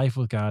 the life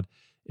with God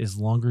is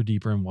longer,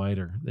 deeper, and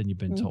wider than you've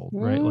been told,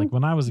 right? Like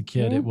when I was a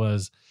kid, it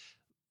was,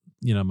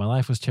 my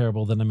life was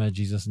terrible. Then I met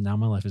Jesus, and now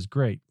my life is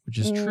great, which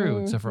is true,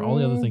 except for all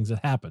the other things that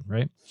happen,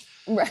 right?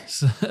 Right.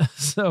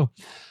 So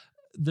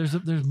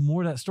there's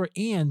more to that story,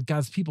 and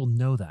God's people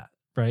know that,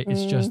 right?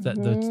 It's just that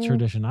the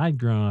tradition I'd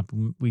grown up,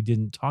 we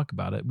didn't talk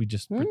about it. We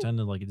just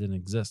pretended like it didn't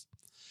exist.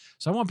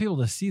 So I want people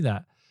to see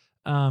that.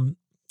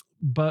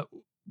 But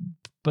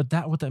what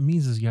that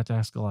means is you have to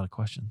ask a lot of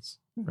questions,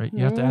 right?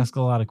 You have to ask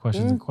a lot of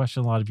questions and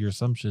question a lot of your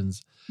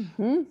assumptions,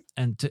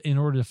 and in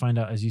order to find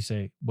out, as you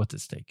say, what's at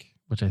stake,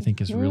 which I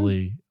think is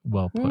really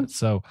well put.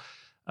 So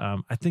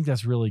I think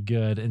that's really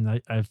good. And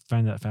I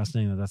find that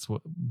fascinating that that's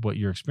what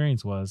your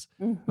experience was.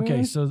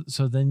 Okay. So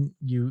then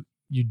you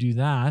do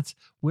that.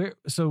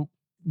 So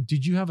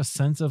did you have a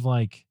sense of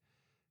like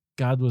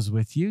God was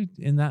with you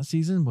in that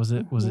season? Was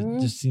it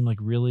just seem like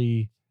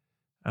really,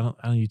 I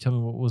don't know. You tell me,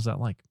 what was that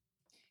like?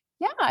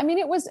 Yeah.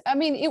 It was,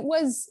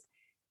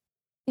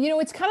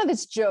 it's kind of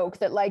this joke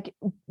that like,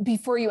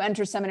 before you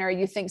enter seminary,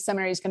 you think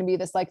seminary is going to be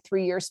this like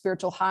 3-year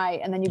spiritual high.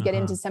 And then you get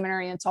into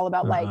seminary and it's all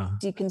about like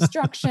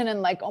deconstruction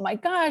and like, oh my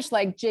gosh,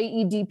 like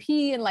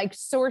JEDP and like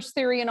source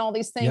theory and all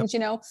these things,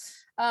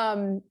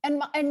 and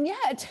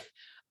yet,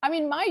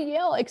 my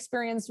Yale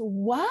experience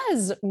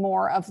was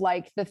more of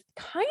like the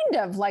kind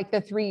of like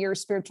the 3-year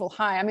spiritual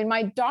high.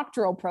 My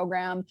doctoral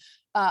program,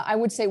 I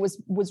would say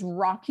was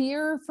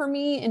rockier for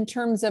me in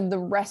terms of the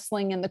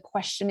wrestling and the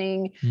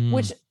questioning,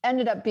 which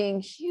ended up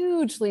being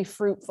hugely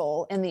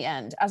fruitful in the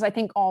end, as I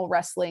think all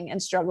wrestling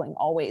and struggling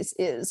always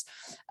is.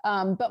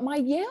 But my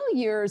Yale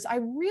years, I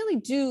really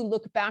do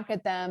look back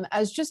at them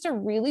as just a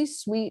really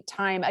sweet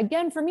time.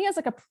 Again, for me as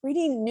like a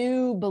pretty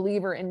new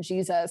believer in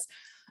Jesus.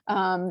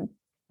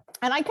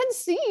 And I can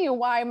see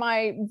why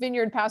my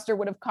Vineyard pastor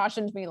would have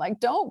cautioned me,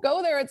 like, don't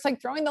go there. It's like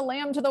throwing the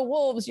lamb to the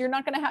wolves. You're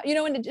not going to have,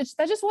 and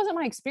that just wasn't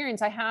my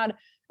experience. I had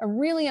a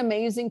really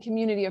amazing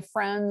community of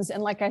friends.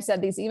 And like I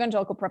said, these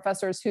evangelical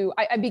professors who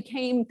I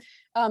became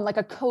like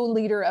a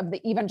co-leader of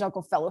the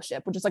Evangelical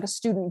Fellowship, which is like a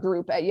student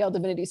group at Yale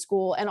Divinity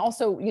School. And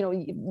also,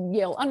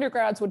 Yale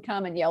undergrads would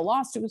come and Yale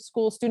Law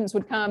School students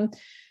would come.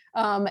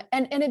 And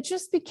it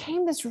just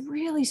became this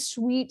really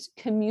sweet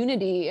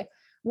community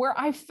where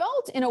I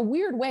felt in a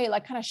weird way,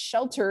 like kind of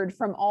sheltered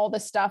from all the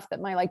stuff that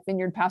my like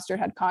Vineyard pastor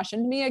had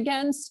cautioned me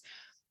against.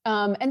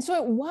 And so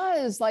it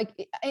was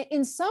like,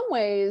 in some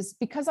ways,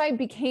 because I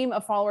became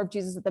a follower of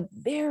Jesus at the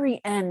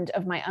very end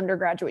of my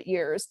undergraduate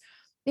years,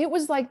 it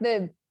was like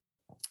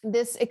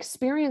this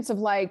experience of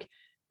like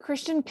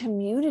Christian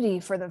community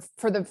for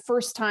the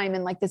first time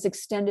in like this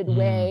extended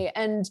way.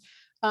 And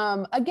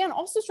again,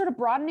 also sort of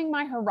broadening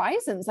my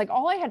horizons. Like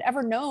all I had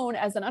ever known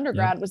as an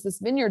undergrad was this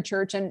Vineyard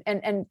church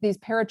and these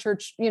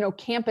parachurch,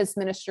 campus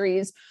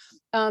ministries.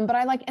 But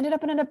I like ended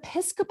up in an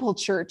Episcopal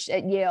church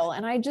at Yale.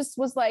 And I just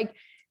was like,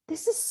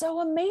 this is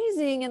so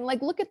amazing. And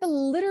like, look at the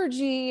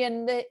liturgy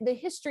and the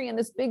history and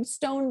this big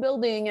stone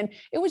building. And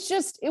it was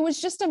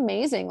just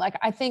amazing. Like,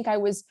 I think I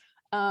was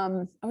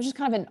I was just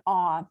kind of in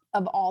awe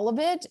of all of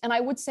it. And I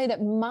would say that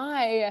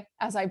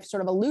as I've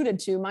sort of alluded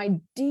to, my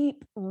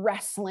deep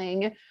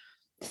wrestling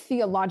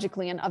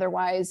theologically and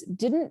otherwise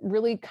didn't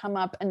really come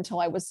up until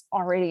I was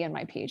already in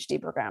my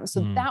PhD program.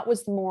 So that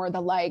was more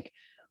the like,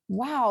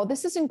 wow,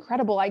 this is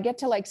incredible. I get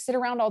to like sit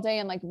around all day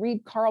and like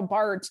read Karl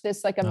Barth,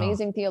 this like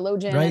amazing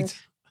theologian, right. and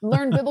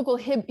learn biblical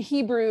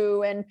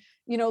Hebrew, and,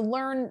 you know,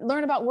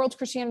 learn about world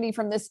Christianity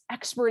from this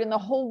expert in the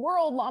whole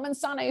world, Laman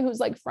Sanneh, who's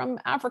like from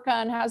Africa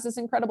and has this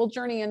incredible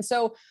journey. And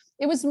so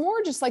it was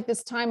more just like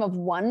this time of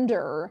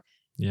wonder,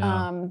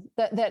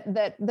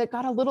 that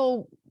got a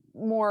little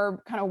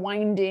more kind of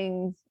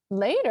winding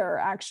later,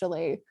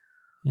 actually.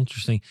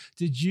 Interesting.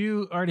 Did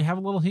you already have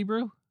a little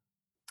Hebrew?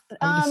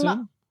 I would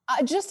assume?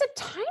 Just a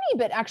tiny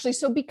bit, actually.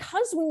 So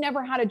because we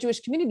never had a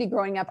Jewish community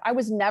growing up, I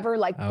was never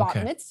like bat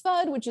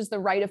mitzvahed, which is the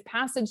rite of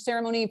passage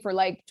ceremony for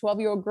like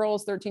 12-year-old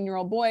girls,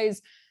 13-year-old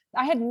boys.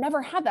 I had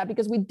never had that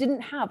because we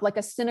didn't have like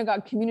a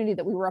synagogue community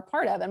that we were a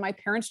part of. And my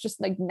parents just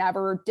like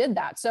never did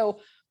that. So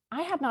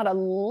I had not a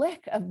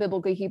lick of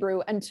biblical Hebrew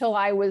until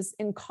I was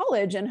in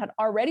college and had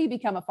already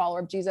become a follower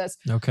of Jesus.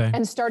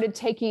 And started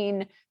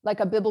taking like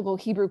a biblical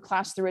Hebrew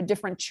class through a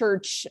different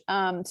church.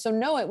 So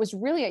no, it was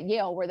really at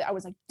Yale where I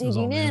was like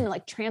digging in and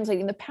like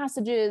translating the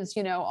passages,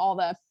 you know, all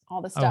the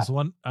stuff.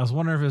 I was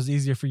wondering if it was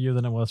easier for you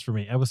than it was for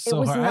me. It was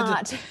so hard.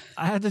 Not.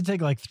 I had to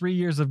take like 3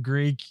 years of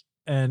Greek,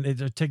 and it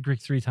would take Greek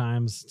 3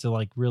 times to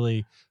like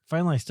really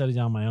finally I studied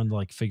on my own to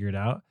like figure it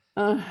out.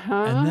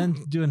 And then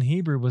doing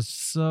Hebrew was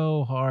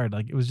so hard.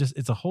 Like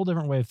it's a whole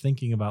different way of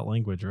thinking about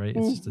language, right?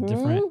 It's just a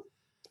different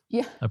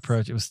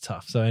approach. It was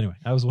tough. So anyway,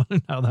 I was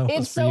wondering how that was.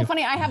 It's so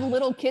funny. I have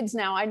little kids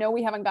now. I know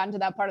we haven't gotten to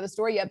that part of the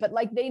story yet, but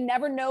like they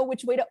never know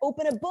which way to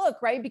open a book,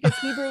 right? Because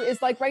Hebrew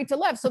is like right to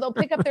left. So they'll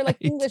pick up their like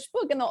English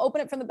book and they'll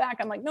open it from the back.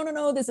 I'm like,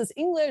 no, this is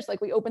English.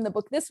 Like we open the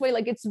book this way.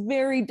 Like it's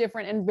very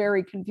different and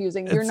very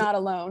confusing. You're not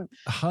alone.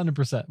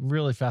 100%.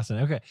 Really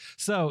fascinating. Okay.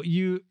 So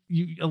you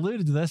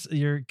alluded to this,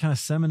 your kind of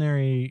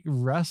seminary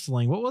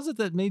wrestling. What was it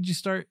that made you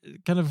start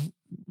kind of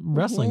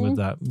wrestling with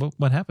that?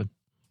 What happened?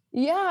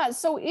 Yeah,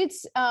 so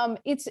it's an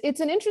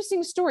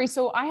interesting story.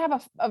 So I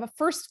have a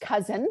first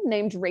cousin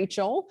named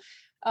Rachel,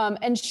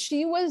 and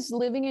she was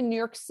living in New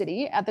York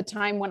City at the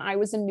time when I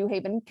was in New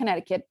Haven,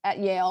 Connecticut at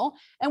Yale,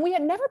 and we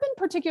had never been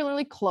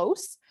particularly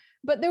close.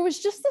 But there was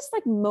just this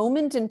like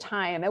moment in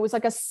time. It was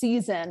like a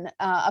season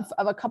of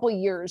a couple of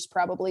years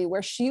probably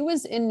where she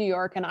was in New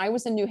York and I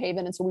was in New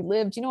Haven, and so we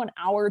lived, an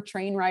hour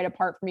train ride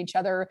apart from each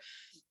other.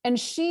 And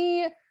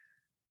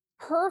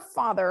her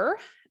father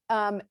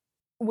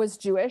was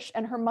Jewish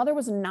and her mother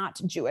was not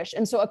Jewish.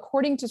 And so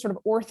according to sort of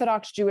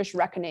Orthodox Jewish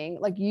reckoning,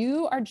 like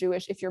you are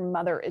Jewish if your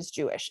mother is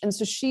Jewish. And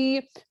so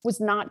she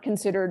was not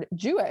considered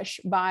Jewish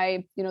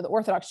by, the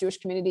Orthodox Jewish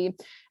community.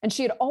 And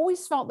she had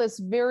always felt this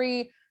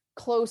very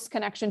close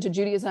connection to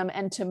Judaism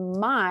and to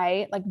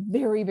my like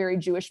very, very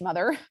Jewish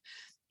mother.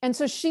 And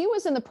so she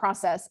was in the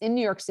process in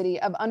New York City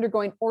of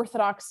undergoing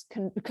Orthodox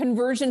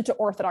conversion to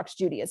Orthodox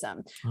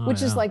Judaism,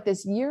 which is like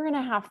this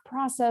 1.5-year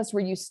process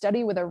where you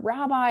study with a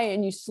rabbi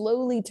and you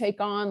slowly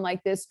take on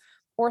like this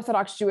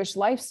Orthodox Jewish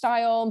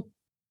lifestyle.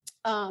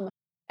 And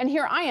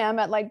here I am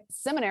at like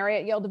seminary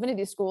at Yale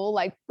Divinity School,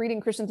 like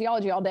reading Christian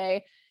theology all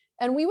day.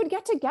 And we would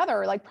get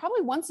together like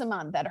probably once a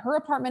month at her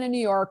apartment in New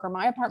York or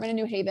my apartment in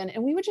New Haven.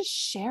 And we would just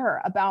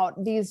share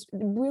about these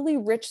really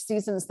rich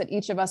seasons that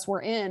each of us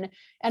were in.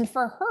 And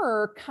for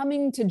her,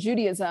 coming to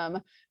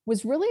Judaism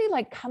was really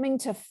like coming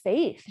to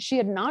faith. She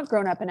had not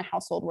grown up in a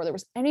household where there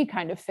was any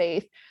kind of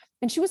faith.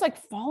 And she was like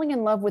falling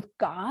in love with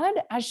God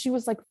as she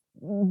was like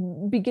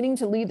beginning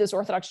to lead this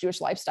Orthodox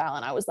Jewish lifestyle.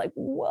 And I was like,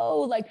 whoa,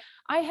 like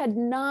I had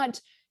not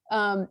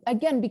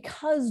again,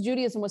 because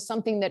Judaism was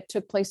something that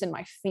took place in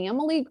my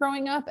family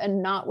growing up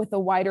and not with the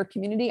wider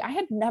community, I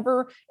had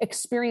never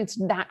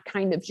experienced that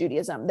kind of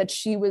Judaism that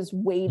she was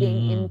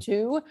wading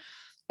into.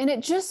 And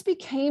it just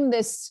became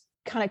this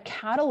kind of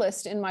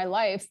catalyst in my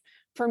life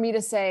for me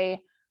to say,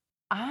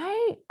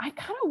 I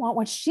kind of want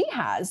what she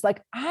has.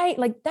 Like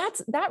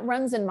that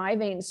runs in my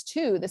veins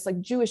too, this like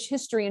Jewish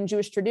history and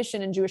Jewish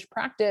tradition and Jewish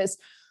practice.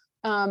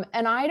 And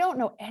I don't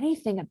know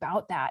anything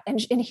about that. And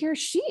here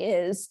she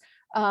is,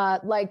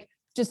 like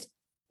just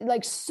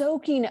like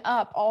soaking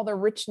up all the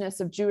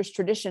richness of Jewish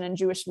tradition and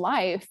Jewish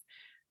life.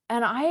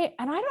 And I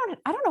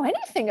don't know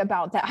anything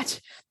about that.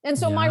 And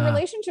so my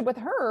relationship with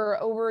her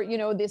over,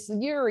 this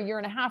year,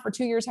 1.5 or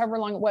 2 years, however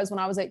long it was when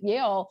I was at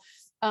Yale,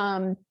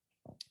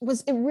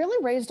 it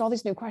really raised all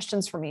these new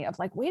questions for me of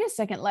like, wait a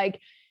second, like,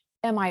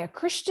 am I a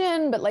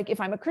Christian? But like, if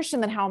I'm a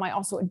Christian, then how am I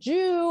also a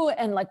Jew?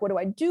 And like, what do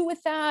I do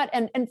with that?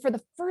 And for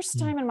the first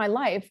time in my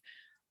life,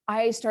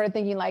 I started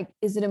thinking like,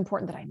 is it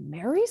important that I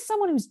marry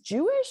someone who's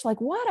Jewish?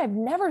 Like what? I've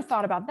never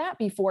thought about that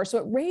before. So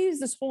it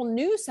raised this whole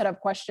new set of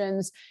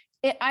questions.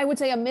 I would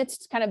say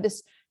amidst kind of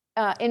this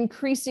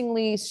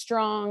increasingly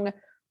strong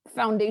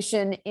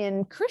foundation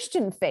in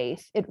Christian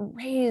faith, it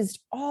raised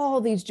all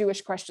these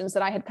Jewish questions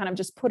that I had kind of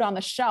just put on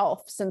the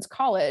shelf since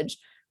college,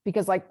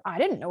 because like, I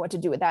didn't know what to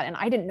do with that. And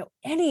I didn't know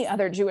any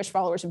other Jewish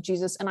followers of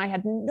Jesus. And I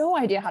had no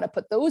idea how to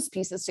put those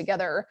pieces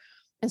together.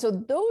 And so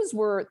those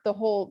were the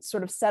whole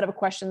sort of set of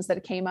questions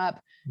that came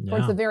up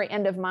towards the very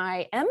end of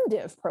my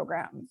MDiv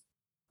program.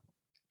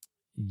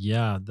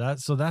 Yeah,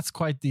 that's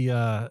quite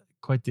the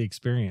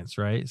experience,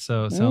 right?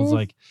 So it sounds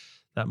like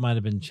that might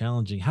have been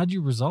challenging. How'd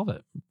you resolve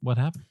it? What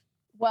happened?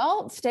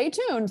 Well, stay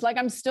tuned. Like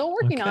I'm still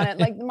working on it.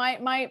 Like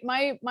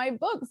my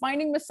book,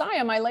 Finding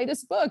Messiah, my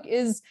latest book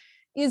is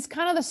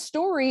kind of the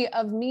story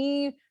of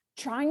me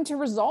trying to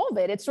resolve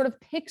it. It sort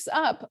of picks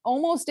up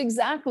almost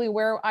exactly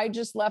where I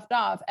just left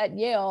off at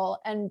Yale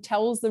and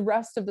tells the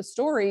rest of the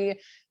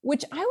story,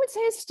 which I would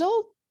say is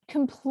still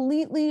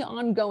completely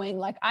ongoing.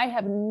 Like I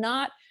do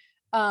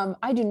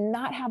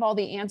not have all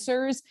the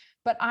answers,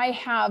 but I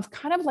have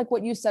kind of like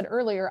what you said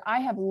earlier, I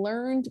have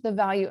learned the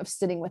value of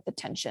sitting with the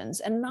tensions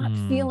and not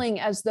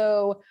feeling as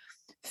though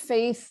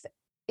faith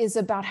is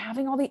about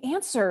having all the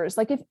answers.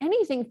 Like if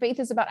anything, faith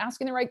is about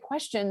asking the right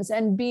questions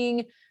and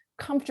being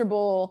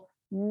comfortable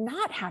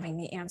not having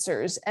the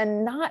answers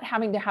and not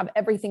having to have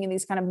everything in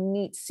these kind of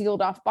neat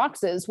sealed off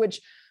boxes,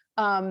 which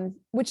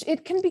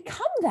it can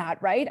become that,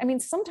 right? I mean,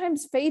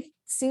 sometimes faith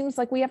seems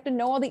like we have to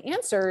know all the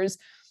answers.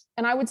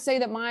 And I would say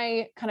that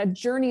my kind of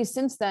journey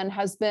since then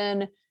has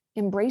been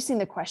embracing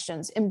the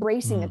questions,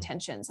 embracing the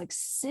tensions, like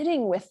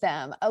sitting with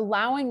them,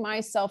 allowing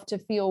myself to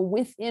feel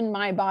within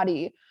my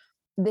body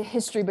the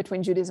history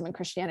between Judaism and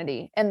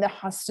Christianity and the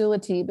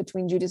hostility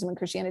between Judaism and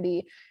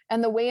Christianity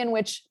and the way in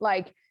which,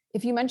 like,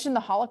 if you mention the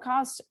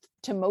Holocaust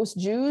to most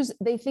Jews,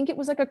 they think it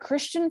was like a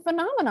Christian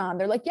phenomenon.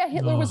 They're like, yeah,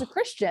 Hitler was a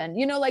Christian,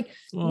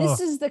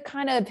 this is the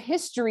kind of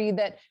history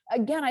that,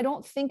 again, I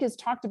don't think is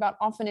talked about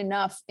often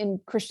enough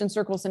in Christian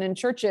circles and in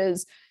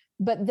churches,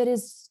 but that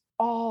is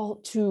all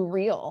too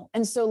real.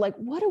 And so like,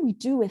 what do we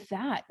do with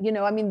that?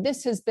 I mean,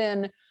 this has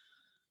been,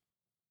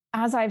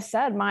 as I've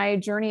said, my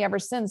journey ever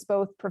since,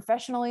 both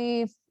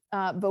professionally,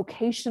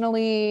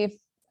 vocationally,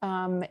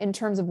 in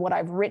terms of what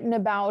I've written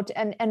about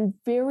and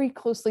very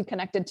closely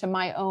connected to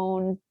my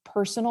own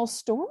personal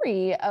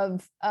story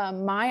of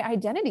my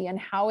identity and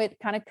how it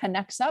kind of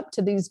connects up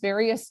to these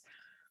various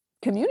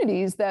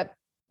communities that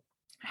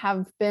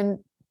have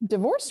been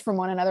divorced from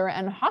one another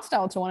and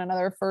hostile to one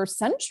another for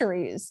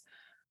centuries.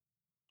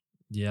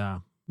 Yeah,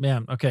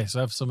 man. Okay. So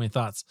I have so many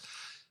thoughts.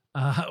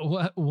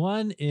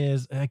 One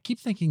is I keep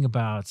thinking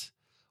about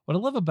what I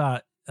love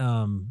about,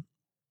 and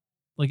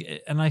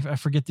I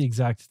forget the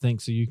exact thing,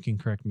 so you can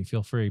correct me,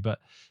 feel free, but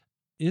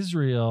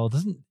Israel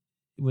doesn't,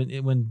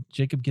 when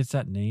Jacob gets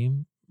that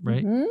name,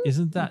 right?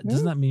 Doesn't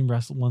that mean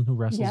one who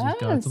wrestles with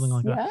God, something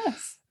like that?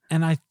 Yes.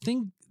 And I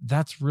think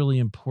that's really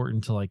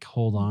important to like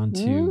hold on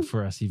to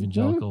for us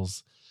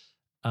evangelicals,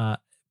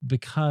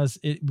 because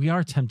we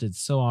are tempted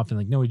so often,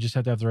 like, no, we just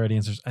have to have the right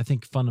answers. I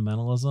think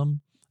fundamentalism,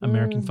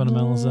 American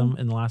fundamentalism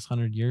in the last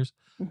 100 years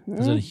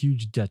has been a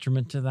huge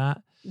detriment to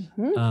that.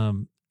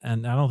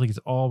 And I don't think it's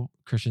all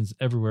Christians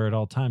everywhere at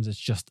all times. It's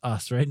just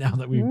us right now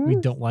that we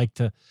don't like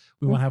to,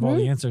 we want to have all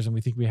the answers, and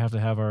we think we have to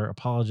have our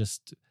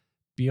apologists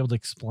be able to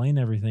explain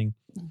everything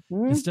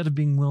instead of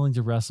being willing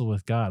to wrestle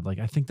with God. Like,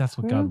 I think that's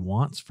what God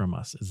wants from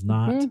us, is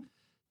not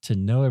to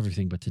know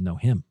everything, but to know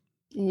him.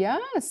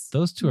 Yes.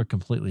 Those two are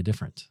completely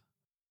different.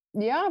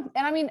 Yeah.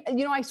 And I mean,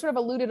 I sort of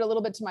alluded a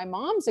little bit to my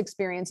mom's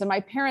experience, and my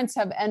parents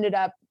have ended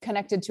up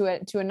connected to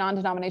a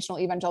non-denominational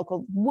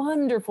evangelical,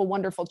 wonderful,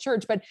 wonderful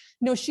church. But,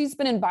 she's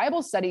been in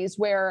Bible studies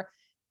where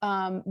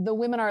the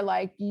women are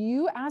like,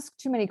 you ask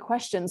too many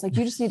questions. Like,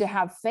 you just need to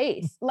have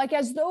faith, like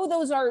as though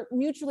those are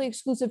mutually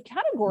exclusive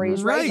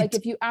categories, right? Like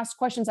if you ask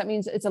questions, that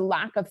means it's a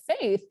lack of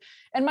faith.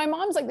 And my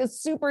mom's like this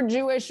super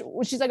Jewish,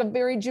 she's like a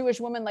very Jewish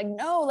woman. Like,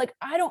 no, like,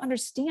 I don't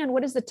understand.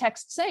 What is the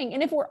text saying?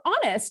 And if we're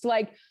honest,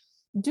 like,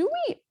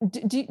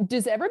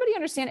 does everybody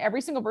understand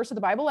every single verse of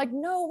the Bible? Like,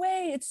 no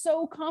way. It's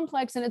so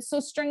complex and it's so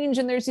strange.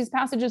 And there's these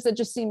passages that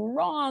just seem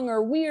wrong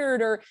or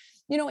weird or,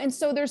 and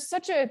so I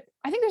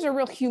think there's a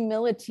real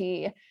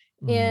humility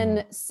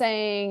in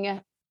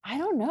saying, I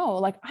don't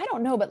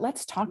know, but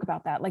let's talk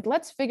about that. Like,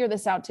 let's figure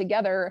this out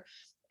together.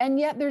 And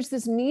yet there's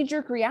this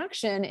knee-jerk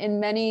reaction in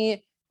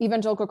many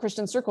evangelical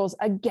Christian circles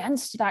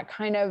against that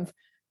kind of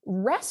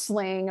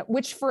wrestling,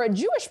 which for a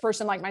Jewish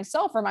person like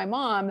myself or my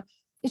mom,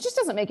 it just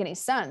doesn't make any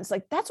sense.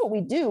 Like, that's what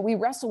we do. We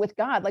wrestle with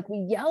God. Like, we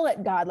yell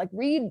at God, like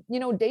read,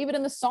 David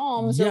in the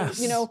Psalms,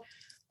 yes.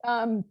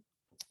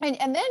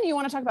 and then you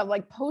want to talk about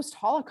like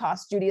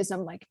post-Holocaust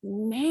Judaism, like,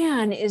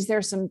 man, is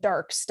there some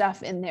dark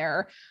stuff in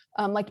there?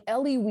 Like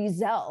Elie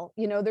Wiesel,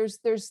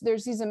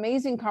 there's these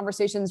amazing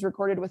conversations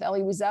recorded with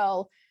Elie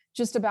Wiesel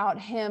just about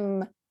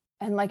him.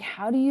 And like,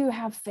 how do you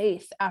have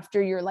faith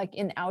after you're like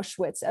in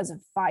Auschwitz as a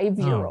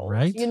 5-year-old,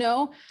 right.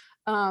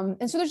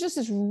 And so there's just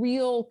this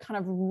real kind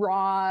of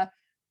raw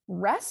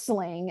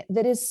wrestling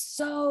that is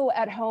so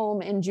at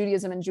home in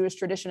Judaism and Jewish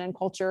tradition and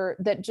culture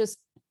that just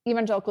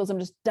evangelicalism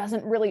just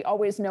doesn't really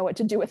always know what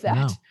to do with that.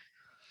 No.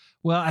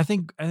 Well, I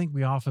think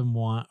we often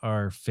want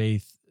our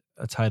faith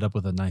tied up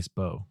with a nice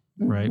bow,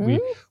 right?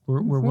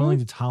 We're willing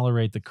to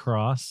tolerate the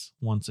cross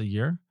once a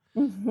year,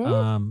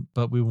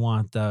 but we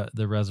want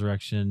the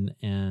resurrection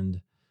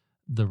and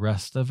the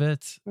rest of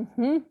it,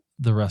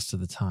 the rest of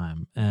the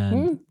time,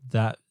 and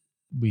that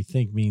we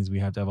think means we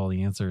have to have all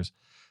the answers.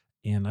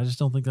 And I just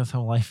don't think that's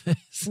how life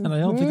is. And I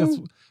don't think that's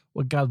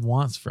what God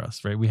wants for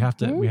us, right? We have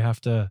to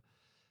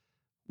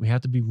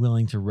be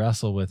willing to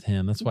wrestle with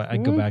him. That's why I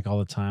go back all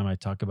the time. I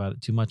talk about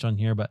it too much on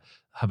here, but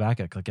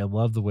Habakkuk, like I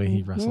love the way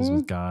he wrestles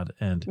with God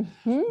and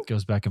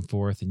goes back and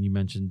forth. And you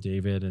mentioned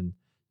David and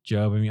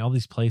Job. I mean, all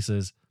these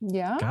places,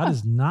 God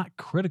is not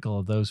critical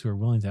of those who are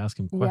willing to ask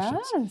him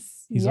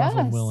questions. He's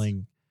often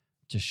willing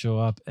to show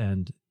up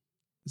and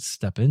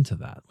step into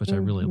that, which I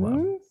really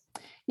love.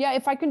 Yeah,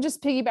 if I can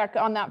just piggyback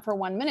on that for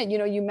 1 minute,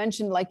 you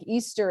mentioned like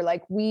Easter,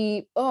 like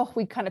we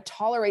kind of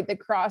tolerate the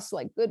cross,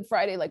 like Good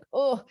Friday, like,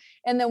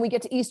 and then we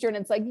get to Easter and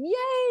it's like,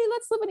 yay,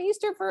 let's live in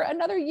Easter for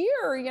another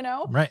year,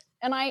 Right.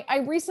 And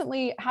I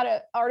recently had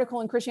an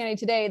article in Christianity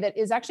Today that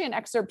is actually an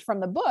excerpt from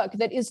the book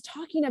that is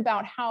talking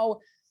about how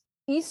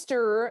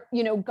Easter,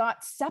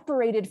 got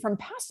separated from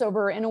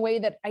Passover in a way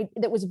that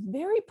was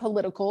very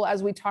political,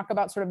 as we talk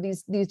about sort of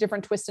these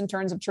different twists and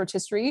turns of church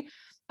history.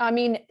 I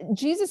mean,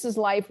 Jesus's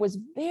life was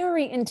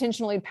very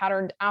intentionally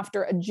patterned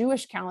after a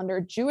Jewish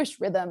calendar,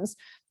 Jewish rhythms.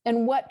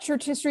 And what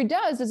church history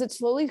does is it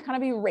slowly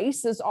kind of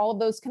erases all of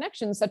those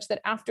connections, such that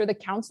after the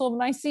Council of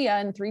Nicaea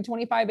in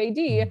 325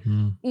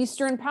 AD,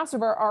 Easter and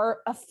Passover are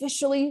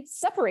officially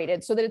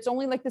separated, so that it's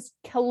only like this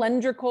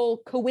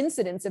calendrical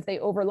coincidence if they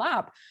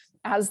overlap,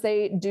 as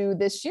they did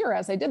this year.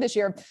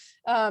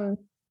 And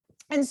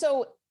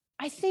so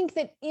I think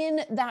that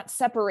in that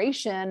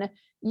separation,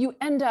 you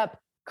end up,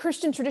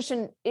 Christian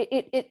tradition,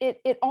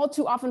 it all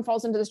too often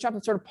falls into this trap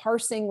of sort of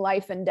parsing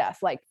life and death.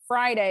 Like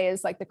Friday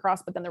is like the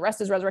cross, but then the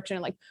rest is resurrection.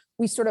 And like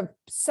we sort of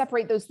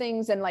separate those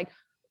things, and like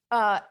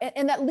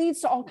and that leads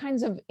to all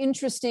kinds of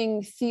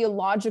interesting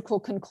theological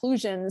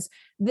conclusions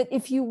that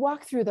if you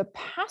walk through the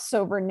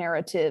Passover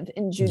narrative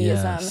in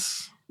Judaism,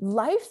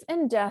 life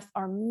and death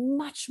are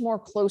much more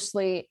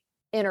closely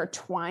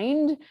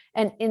intertwined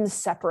and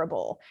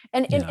inseparable.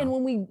 And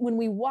when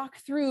we walk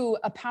through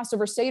a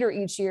Passover Seder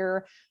each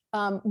year,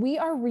 we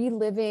are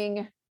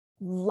reliving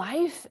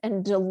life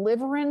and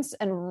deliverance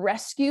and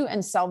rescue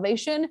and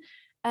salvation.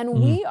 And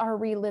we are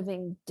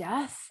reliving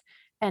death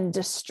and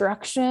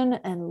destruction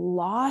and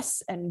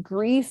loss and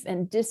grief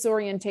and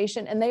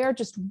disorientation. And they are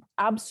just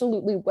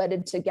absolutely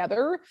wedded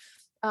together.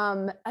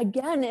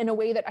 Again, in a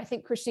way that I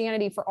think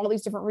Christianity, for all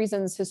these different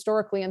reasons,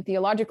 historically and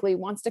theologically,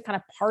 wants to kind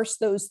of parse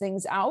those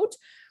things out,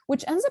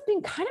 which ends up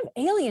being kind of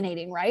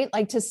alienating, right?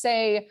 Like to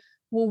say,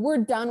 well, we're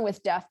done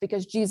with death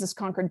because Jesus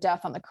conquered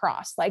death on the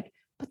cross. Like,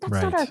 but that's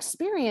not our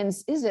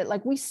experience, is it?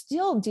 Like we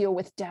still deal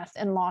with death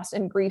and loss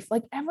and grief,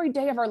 like every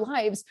day of our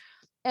lives.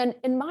 And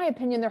in my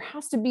opinion, there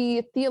has to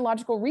be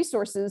theological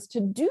resources to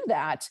do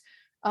that.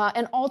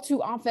 And all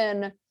too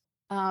often,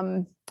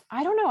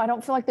 I don't know, I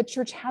don't feel like the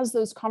church has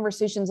those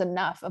conversations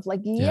enough of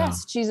like,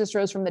 yes, Jesus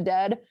rose from the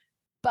dead,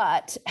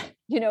 but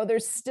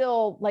there's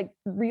still like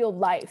real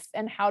life.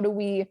 And how do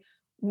we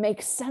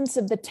make sense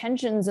of the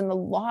tensions and the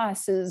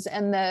losses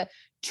and the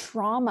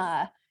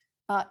trauma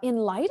in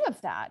light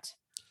of that?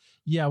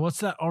 Yeah, what's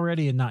that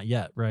already and not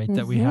yet, right?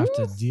 That we have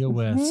to deal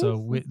with.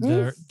 So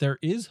there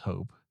is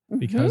hope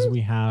because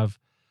we have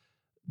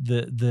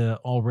the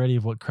already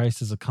of what Christ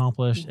has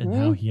accomplished and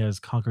how he has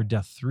conquered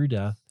death through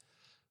death.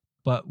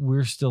 But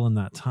we're still in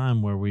that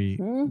time where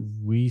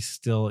we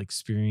still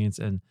experience,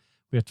 and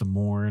we have to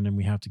mourn, and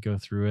we have to go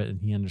through it. And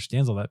he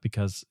understands all that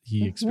because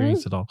he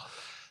experienced it all.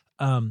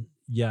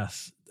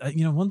 Yes.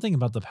 One thing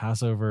about the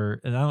Passover,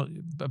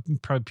 and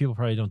people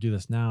probably don't do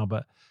this now,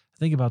 but I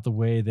think about the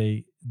way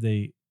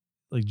they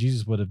like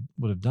Jesus would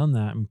have done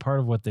that. And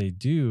part of what they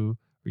do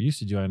or used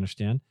to do, I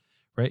understand,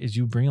 right, is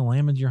you bring a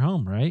lamb into your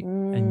home, right?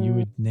 And you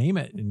would name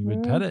it and you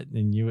would pet it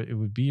and it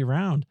would be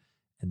around,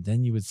 and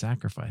then you would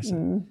sacrifice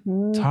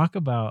it. Talk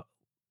about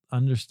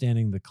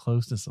understanding the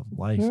closeness of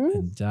life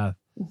and death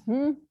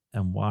and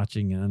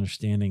watching and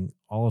understanding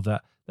all of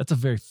that. That's a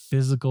very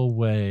physical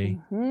way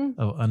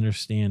of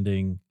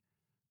understanding,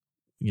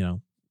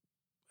 and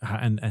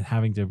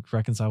having to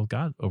reconcile with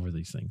God over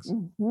these things.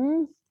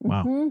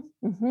 Wow.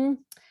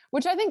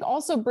 Which I think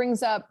also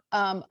brings up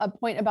a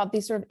point about the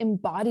sort of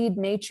embodied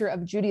nature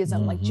of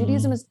Judaism. Like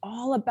Judaism is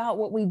all about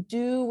what we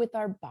do with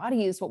our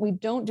bodies, what we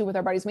don't do with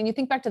our bodies. When you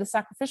think back to the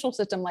sacrificial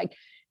system, like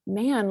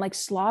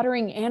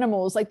slaughtering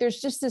animals, like there's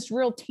just this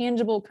real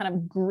tangible kind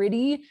of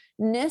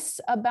grittiness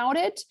about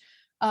it,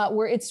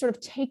 where it's sort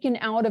of taken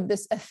out of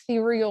this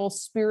ethereal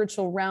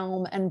spiritual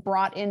realm and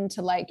brought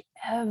into like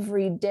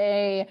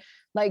everyday,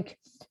 like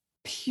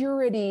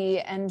purity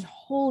and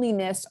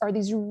holiness are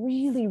these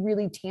really,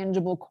 really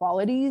tangible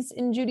qualities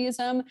in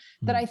Judaism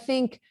that I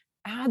think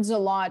adds a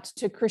lot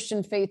to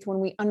Christian faith when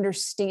we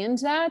understand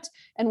that.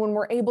 And when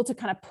we're able to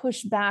kind of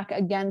push back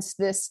against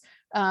this,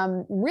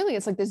 really,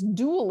 it's like this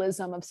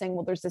dualism of saying,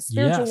 well, there's this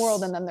spiritual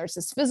world and then there's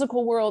this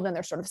physical world and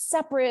they're sort of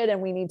separate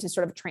and we need to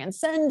sort of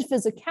transcend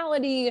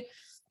physicality.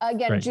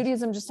 Again,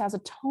 Judaism just has a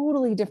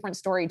totally different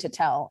story to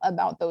tell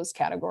about those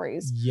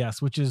categories.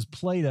 Yes, which is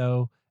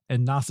Plato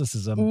and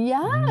Gnosticism,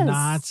 Yes.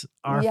 not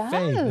our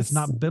faith. It's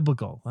not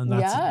biblical. And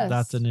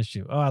that's an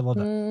issue. Oh, I love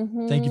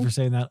that. Thank you for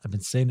saying that. I've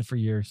been saying it for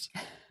years.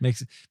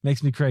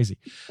 Makes me crazy.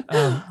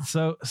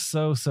 So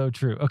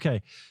true.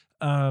 Okay.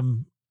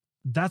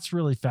 That's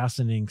really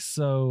fascinating.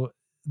 So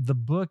the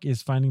book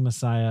is Finding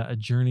Messiah, a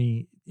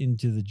journey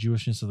into the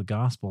Jewishness of the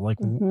gospel. Like,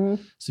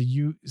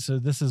 so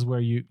this is where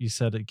you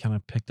said it kind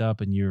of picked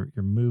up and you're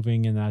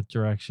moving in that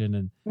direction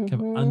and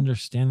kind of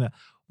understand that.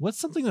 What's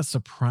something that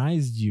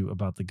surprised you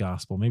about the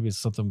gospel? Maybe it's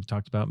something we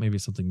talked about, maybe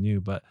it's something new,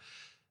 but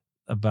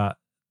about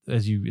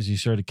as you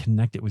started to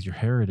connect it with your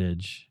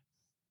heritage,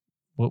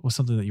 what was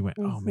something that you went,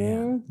 oh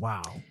man,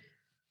 wow.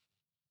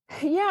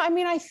 Yeah, I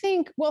mean, I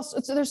think, well,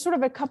 so there's sort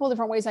of a couple of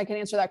different ways I can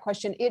answer that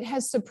question. It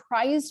has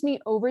surprised me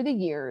over the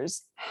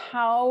years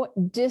how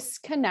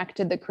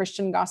disconnected the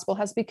Christian gospel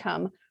has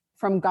become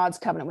from God's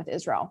covenant with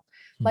Israel.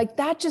 Like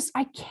that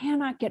I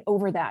cannot get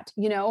over that,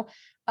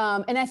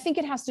 and I think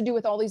it has to do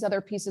with all these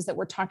other pieces that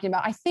we're talking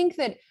about. I think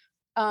that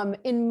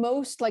in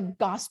most like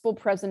gospel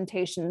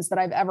presentations that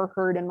I've ever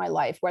heard in my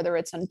life, whether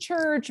it's in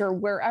church or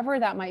wherever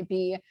that might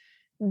be,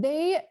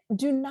 they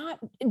do not,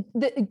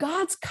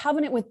 God's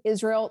covenant with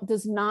Israel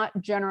does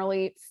not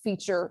generally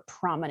feature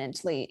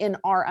prominently in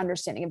our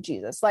understanding of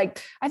Jesus.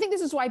 Like, I think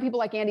this is why people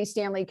like Andy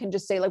Stanley can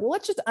just say like, well,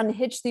 let's just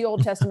unhitch the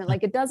Old Testament.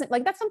 Like it doesn't,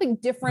 like that's something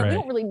different. Right. We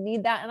don't really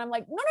need that. And I'm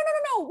like,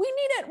 no, we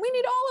need it. We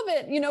need all of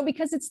it,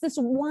 because it's this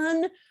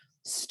one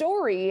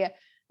story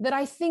that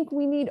I think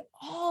we need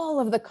all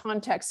of the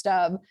context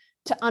of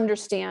to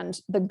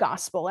understand the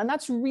gospel. And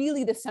that's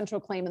really the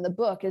central claim in the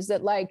book, is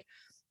that like,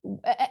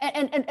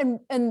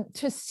 and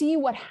to see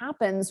what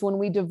happens when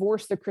we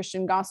divorce the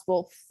Christian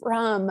gospel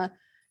from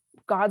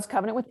God's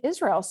covenant with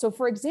Israel. So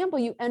for example,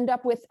 you end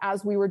up with,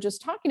 as we were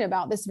just talking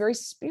about, this very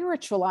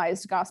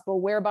spiritualized gospel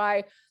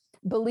whereby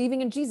believing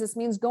in Jesus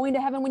means going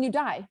to heaven when you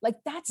die. Like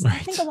that's, right. I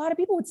think a lot of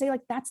people would say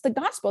like, that's the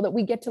gospel, that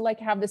we get to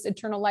like have this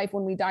eternal life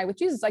when we die with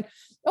Jesus. Like,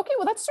 okay,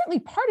 well, that's certainly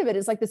part of it,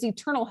 is like this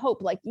eternal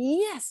hope. Like,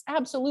 yes,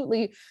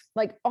 absolutely.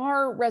 Like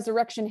our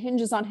resurrection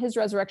hinges on his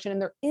resurrection.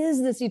 And there is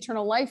this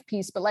eternal life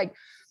piece, but like,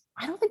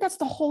 I don't think that's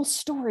the whole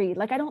story.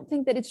 Like, I don't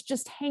think that it's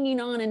just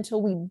hanging on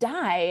until we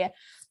die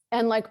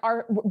and like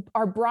are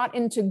brought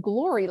into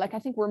glory. Like, I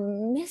think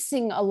we're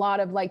missing a lot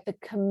of like the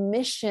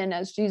commission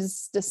as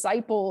Jesus'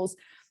 disciples,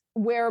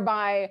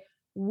 whereby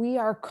we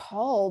are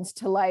called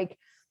to like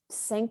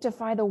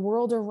sanctify the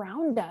world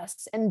around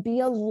us and be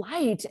a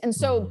light. And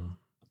so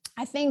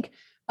I think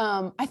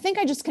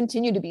I just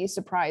continue to be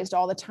surprised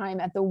all the time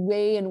at the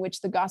way in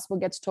which the gospel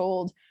gets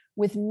told,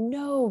 with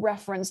no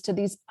reference to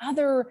these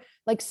other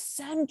like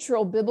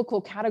central biblical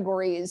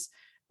categories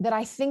that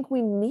I think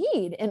we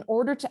need in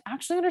order to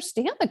actually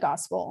understand the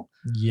gospel.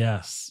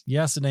 Yes.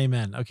 Yes. And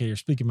amen. Okay. You're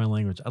speaking my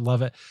language. I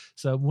love it.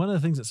 So one of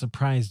the things that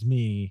surprised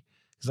me,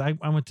 because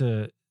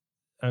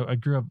I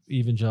grew up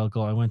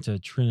evangelical. I went to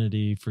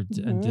Trinity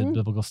and did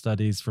biblical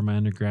studies for my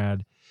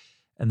undergrad.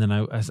 And then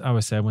I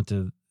always say I went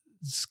to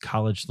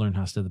college to learn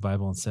how to study the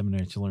Bible, and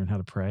seminary to learn how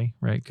to pray,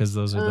 right? Because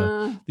those are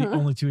the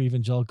only two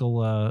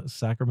evangelical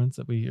sacraments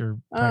that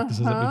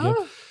practices that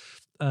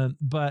we give.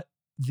 But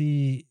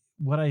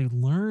what I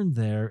learned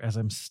there as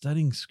I'm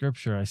studying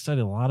scripture, I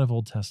studied a lot of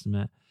Old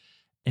Testament,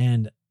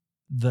 and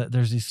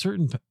there's these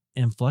certain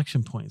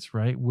inflection points,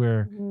 right?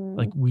 Where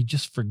like we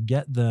just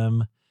forget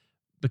them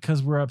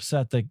because we're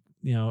upset that,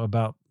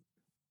 about,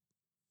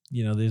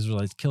 the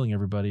Israelites killing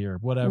everybody or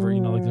whatever,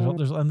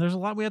 like there's a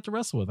lot we have to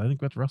wrestle with. I think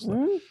we have to wrestle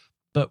with.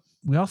 But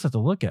we also have to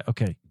look at,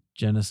 okay,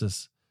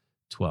 Genesis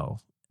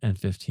 12 and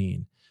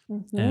 15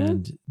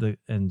 and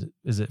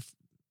is it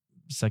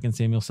 2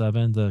 Samuel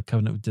 7, the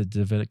covenant, the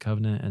Davidic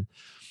covenant, and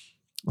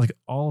like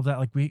all of that.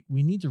 Like we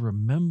need to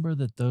remember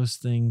that those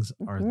things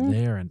are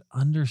there and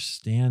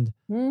understand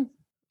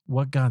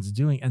what God's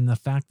doing. And the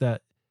fact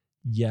that,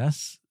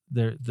 yes,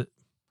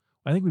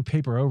 I think we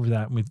paper over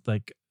that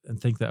and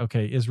think that,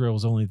 okay, Israel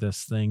was only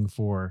this thing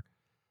for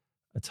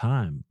a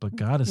time, but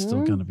God is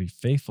still going to be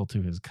faithful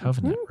to his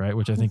covenant, right?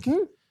 Which I think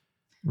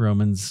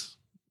Romans,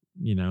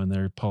 and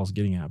there Paul's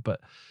getting at, but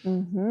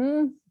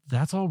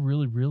that's all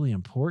really, really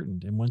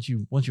important. And once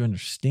you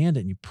understand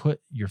it and you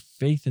put your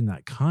faith in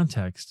that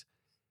context,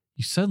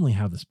 you suddenly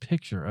have this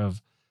picture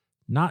of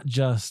not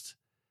just,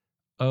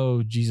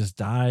 oh, Jesus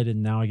died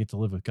and now I get to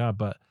live with God,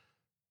 but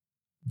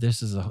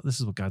this is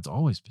what God's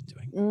always been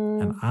doing.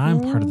 And I'm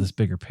part of this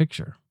bigger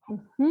picture.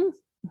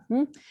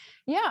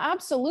 Yeah,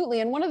 absolutely.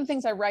 And one of the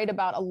things I write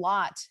about a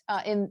lot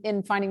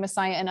in Finding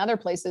Messiah and other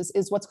places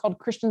is what's called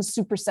Christian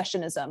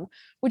supersessionism,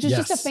 which is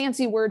just a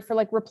fancy word for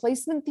like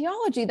replacement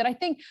theology. That I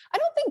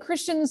don't think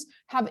Christians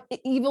have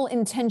evil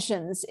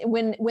intentions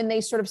when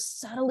they sort of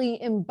subtly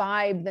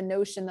imbibe the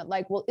notion that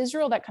like, well,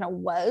 Israel, that kind of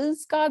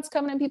was God's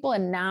covenant people,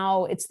 and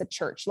now it's the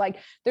church. Like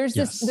there's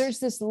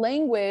this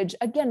language,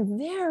 again,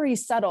 very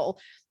subtle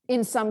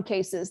in some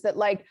cases, that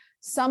like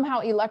somehow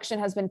election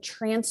has been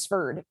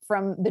transferred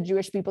from the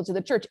Jewish people to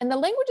the church. And the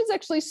language is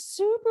actually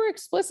super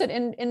explicit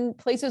in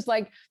places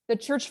like the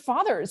church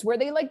fathers, where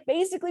they like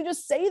basically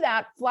just say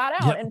that flat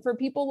out. And for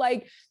people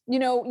like,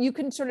 you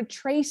can sort of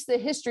trace the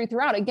history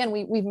throughout. Again,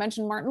 we've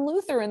mentioned Martin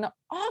Luther and the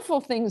awful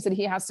things that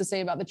he has to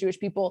say about the Jewish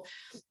people.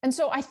 And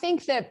so I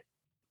think that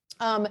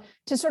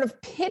to sort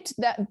of pit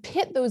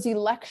those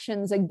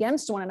elections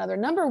against one another,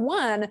 number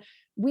one,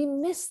 we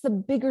miss the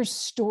bigger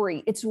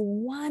story. It's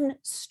one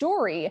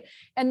story.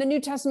 And the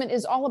New Testament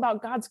is all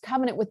about God's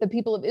covenant with the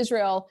people of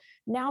Israel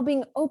now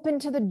being open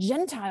to the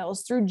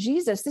Gentiles through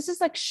Jesus. This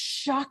is like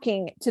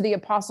shocking to the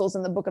apostles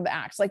in the book of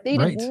Acts. Like they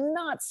did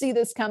not see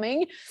this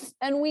coming.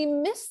 And we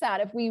miss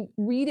that if we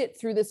read it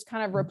through this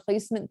kind of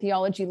replacement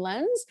theology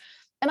lens.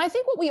 And I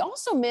think what we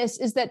also miss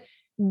is that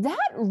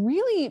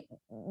really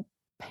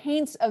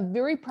paints a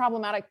very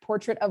problematic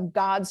portrait of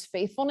God's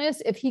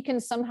faithfulness if he can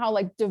somehow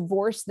like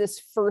divorce this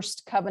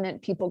first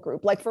covenant people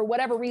group, like for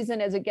whatever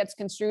reason, as it gets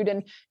construed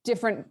in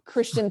different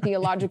Christian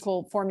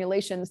theological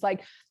formulations,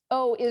 like,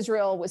 oh,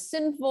 Israel was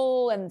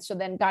sinful, and so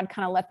then God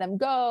kind of let them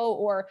go,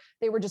 or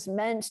they were just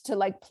meant to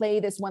like play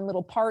this one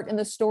little part in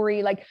the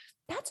story. Like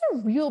that's a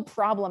real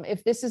problem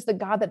if this is the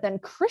God that then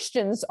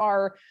Christians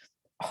are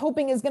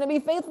hoping is going to be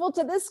faithful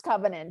to this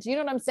covenant. You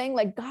know what I'm saying?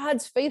 Like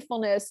God's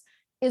faithfulness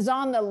is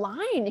on the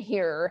line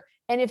here.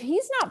 And if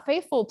he's not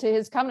faithful to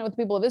his covenant with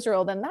the people of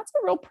Israel, then that's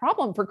a real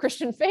problem for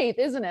Christian faith,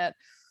 isn't it?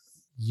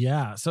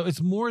 Yeah. So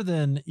it's more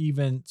than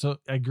even, so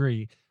I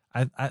agree.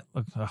 I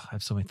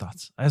have so many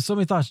thoughts.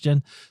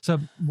 Jen. So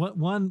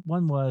one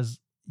was,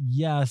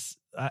 yes,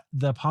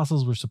 the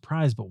apostles were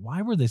surprised, but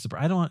why were they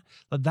surprised?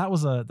 That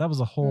was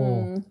a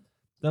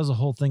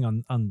whole thing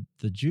on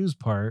the Jews'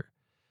 part,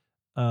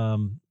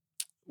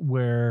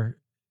 where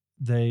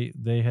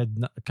they had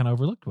kind of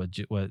overlooked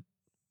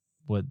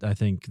what I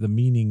think the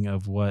meaning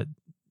of what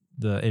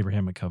the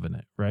Abrahamic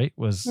covenant, right,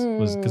 was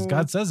because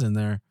God says in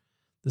there,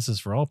 this is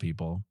for all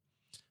people,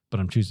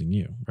 but I'm choosing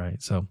you,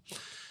 right? So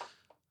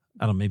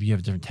I don't know, maybe you have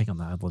a different take on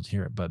that. I'd love to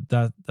hear it, but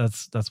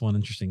that's one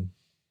interesting.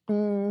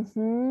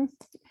 Mm-hmm.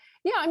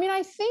 Yeah, I mean,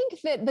 I think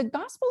that the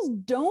Gospels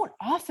don't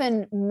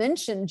often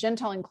mention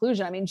Gentile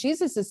inclusion. I mean,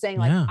 Jesus is saying,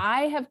 like,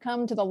 I have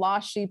come to the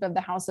lost sheep of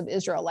the house of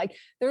Israel. Like,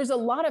 there's a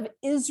lot of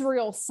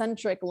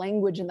Israel-centric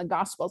language in the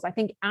Gospels. I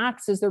think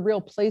Acts is the real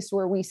place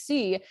where we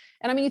see.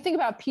 And I mean, you think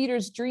about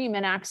Peter's dream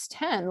in Acts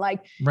 10,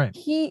 like,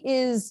 he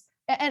is...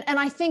 And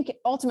I think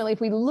ultimately,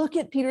 if we look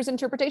at Peter's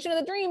interpretation of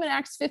the dream in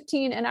Acts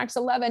 15 and Acts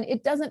 11,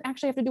 it doesn't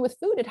actually have to do with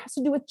food. It has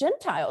to do with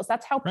Gentiles.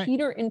 That's how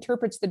Peter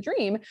interprets the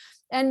dream.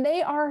 And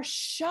they are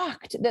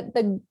shocked that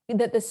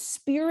the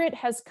Spirit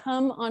has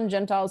come on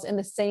Gentiles in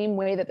the same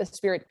way that the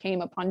Spirit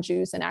came upon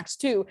Jews in Acts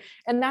 2.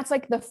 And that's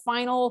like the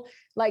final,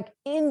 like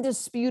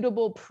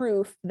indisputable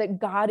proof that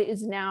God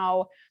is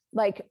now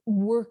like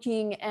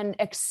working and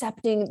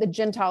accepting the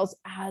Gentiles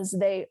as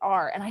they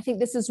are. And I think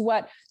this is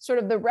what sort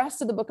of the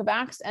rest of the book of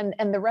Acts and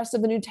the rest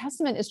of the New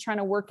Testament is trying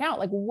to work out.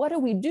 Like, what do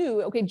we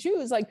do? Okay,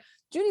 Jews, like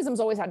Judaism's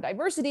always had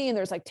diversity and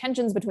there's like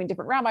tensions between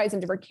different rabbis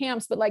and different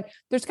camps, but like,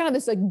 there's kind of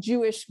this like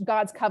Jewish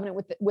God's covenant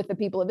with the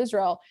people of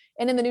Israel.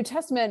 And in the New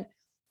Testament,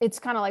 it's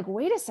kind of like,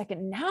 wait a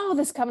second, now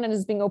this covenant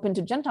is being opened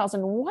to Gentiles.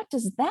 And what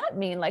does that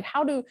mean? Like,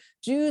 how do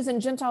Jews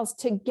and Gentiles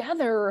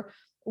together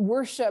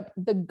worship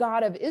the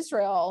God of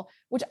Israel,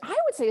 which I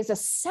would say is a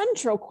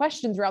central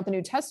question throughout the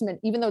New Testament,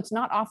 even though it's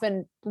not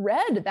often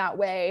read that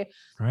way.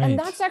 And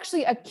that's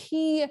actually a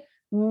key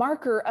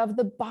marker of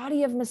the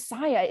body of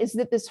Messiah, is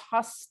that this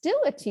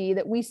hostility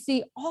that we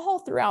see all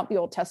throughout the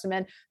Old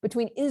Testament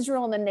between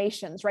Israel and the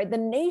nations, right? The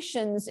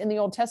nations in the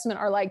Old Testament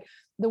are like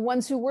the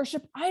ones who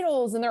worship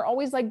idols, and they're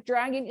always like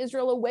dragging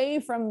Israel away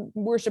from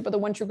worship of the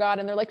one true God,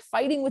 and they're like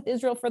fighting with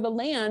Israel for the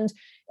land.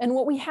 And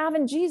what we have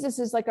in Jesus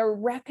is like a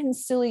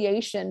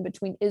reconciliation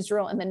between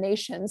Israel and the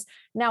nations.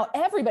 Now,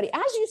 everybody,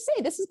 as you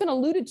say, this has been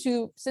alluded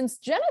to since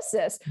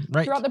Genesis.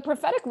 Throughout the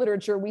prophetic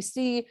literature, we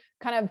see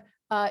kind of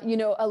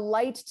a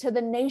light to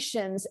the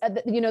nations,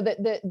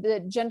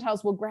 the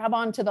Gentiles will grab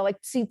onto the like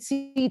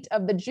seat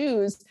of the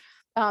Jews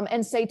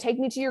and say, take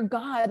me to your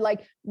God.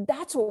 Like,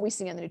 that's what we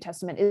see in the New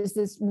Testament, is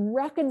this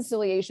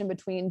reconciliation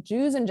between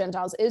Jews and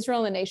Gentiles,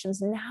 Israel and the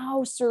nations,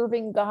 now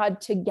serving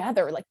God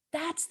together. Like,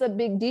 that's the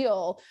big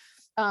deal.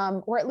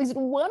 Or at least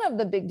one of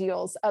the big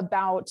deals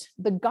about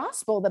the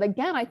gospel that,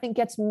 again, I think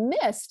gets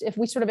missed if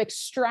we sort of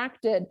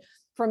extract it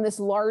from this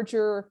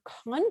larger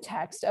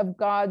context of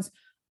God's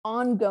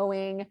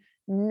ongoing,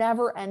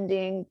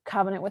 never-ending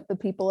covenant with the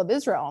people of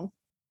Israel.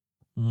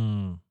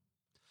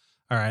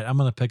 All right, I'm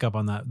going to pick up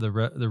on that,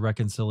 the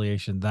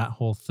reconciliation, that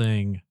whole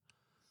thing.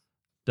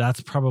 That's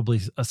probably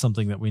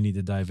something that we need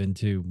to dive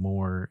into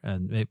more,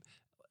 and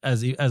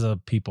as a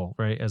people,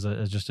 right? As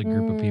just a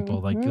group of people,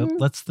 like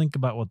let's think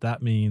about what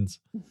that means.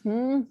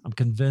 I'm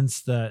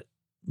convinced that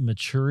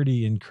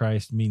maturity in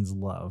Christ means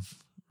love,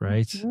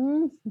 right?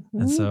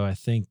 And so I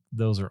think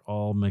those are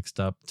all mixed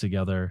up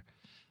together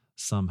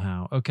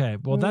somehow. Okay,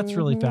 well, that's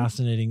really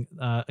fascinating.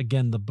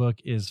 Again, the book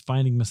is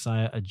Finding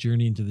Messiah, A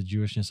Journey into the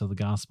Jewishness of the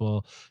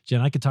Gospel.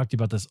 Jen, I could talk to you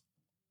about this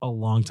a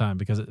long time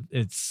because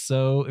it's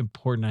so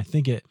important. I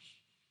think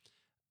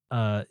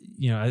I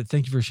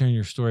thank you for sharing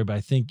your story, but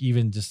I think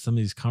even just some of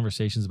these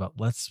conversations about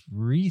let's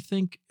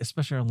rethink,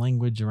 especially our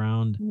language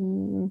around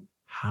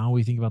how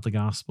we think about the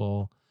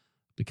gospel,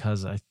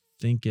 because I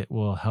think it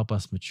will help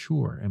us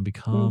mature and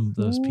become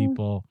those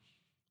people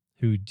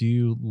who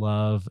do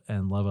love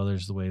and love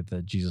others the way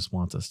that Jesus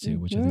wants us to,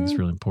 which I think is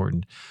really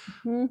important.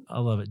 I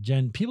love it.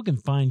 Jen, people can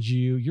find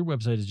you. Your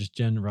website is just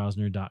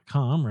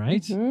jenrosner.com,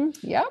 right?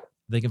 Yep.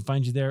 They can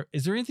find you there.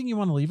 Is there anything you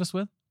want to leave us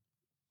with?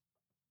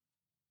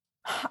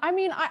 I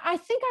mean, I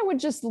think I would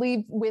just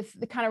leave with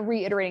the kind of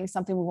reiterating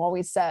something we've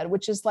always said,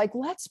 which is like,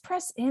 let's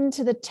press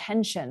into the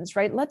tensions,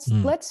 right? Let's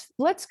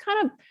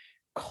kind of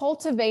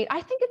cultivate.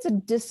 I think it's a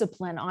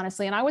discipline,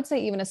 honestly. And I would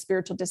say even a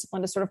spiritual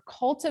discipline to sort of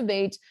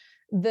cultivate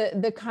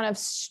the kind of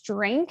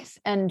strength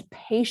and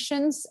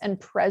patience and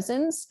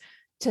presence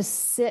to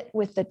sit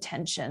with the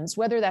tensions,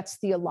 whether that's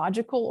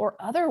theological or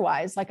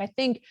otherwise. Like, I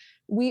think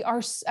we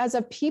are, as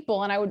a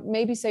people, and I would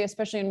maybe say,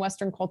 especially in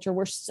Western culture,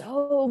 we're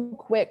so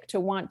quick to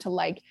want to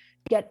like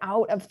get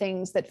out of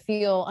things that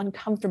feel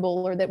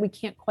uncomfortable or that we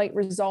can't quite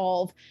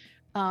resolve,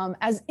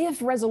 as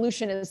if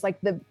resolution is like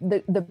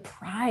the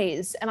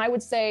prize. And I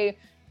would say,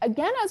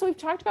 again, as we've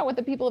talked about with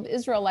the people of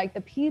Israel, like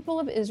the people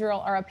of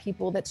Israel are a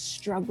people that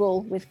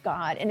struggle with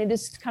God. And it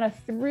is kind of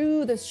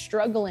through the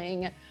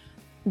struggling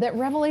that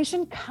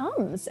revelation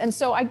comes. And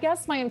so I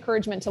guess my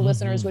encouragement to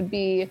listeners would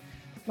be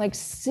like,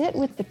 sit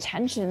with the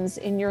tensions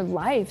in your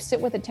life, sit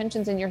with the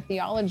tensions in your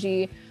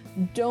theology.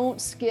 Don't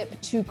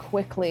skip too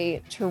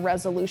quickly to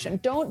resolution.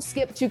 Don't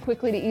skip too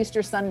quickly to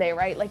Easter Sunday,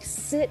 right? Like,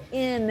 sit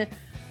in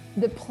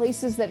the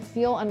places that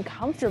feel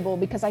uncomfortable,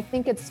 because I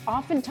think it's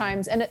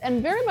oftentimes,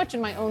 and very much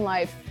in my own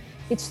life,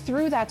 it's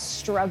through that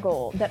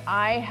struggle that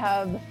I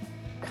have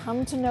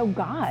come to know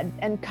God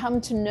and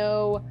come to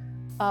know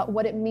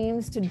what it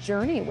means to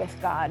journey with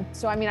God.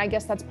 So, I mean, I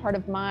guess that's part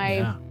of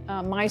my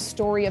my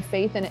story of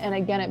faith. And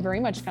again, it very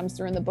much comes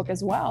through in the book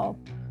as well.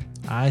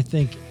 I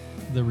think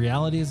the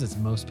reality is it's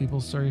most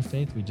people's story of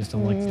faith. We just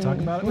don't like to talk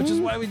about it, which is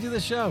why we do the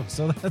show.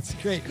 So that's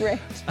great. Great.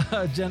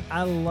 Jen,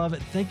 I love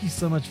it. Thank you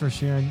so much for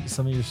sharing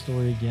some of your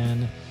story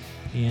again.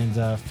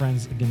 And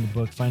friends, again, the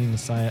book, Finding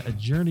Messiah, A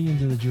Journey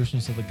into the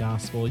Jewishness of the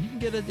Gospel. You can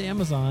get it at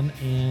Amazon,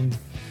 and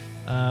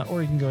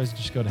or you can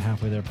just go to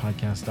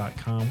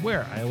halfwaytherepodcast.com,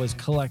 where I always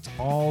collect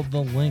all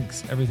the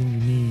links, everything you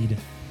need,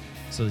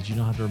 so that you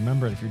don't have to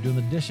remember it. If you're doing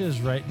the dishes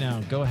right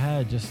now, go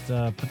ahead, just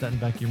put that in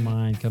the back of your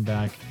mind, come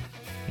back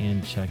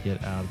and check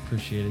it out.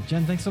 Appreciate it.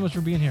 Jen, thanks so much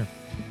for being here.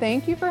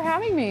 Thank you for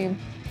having me.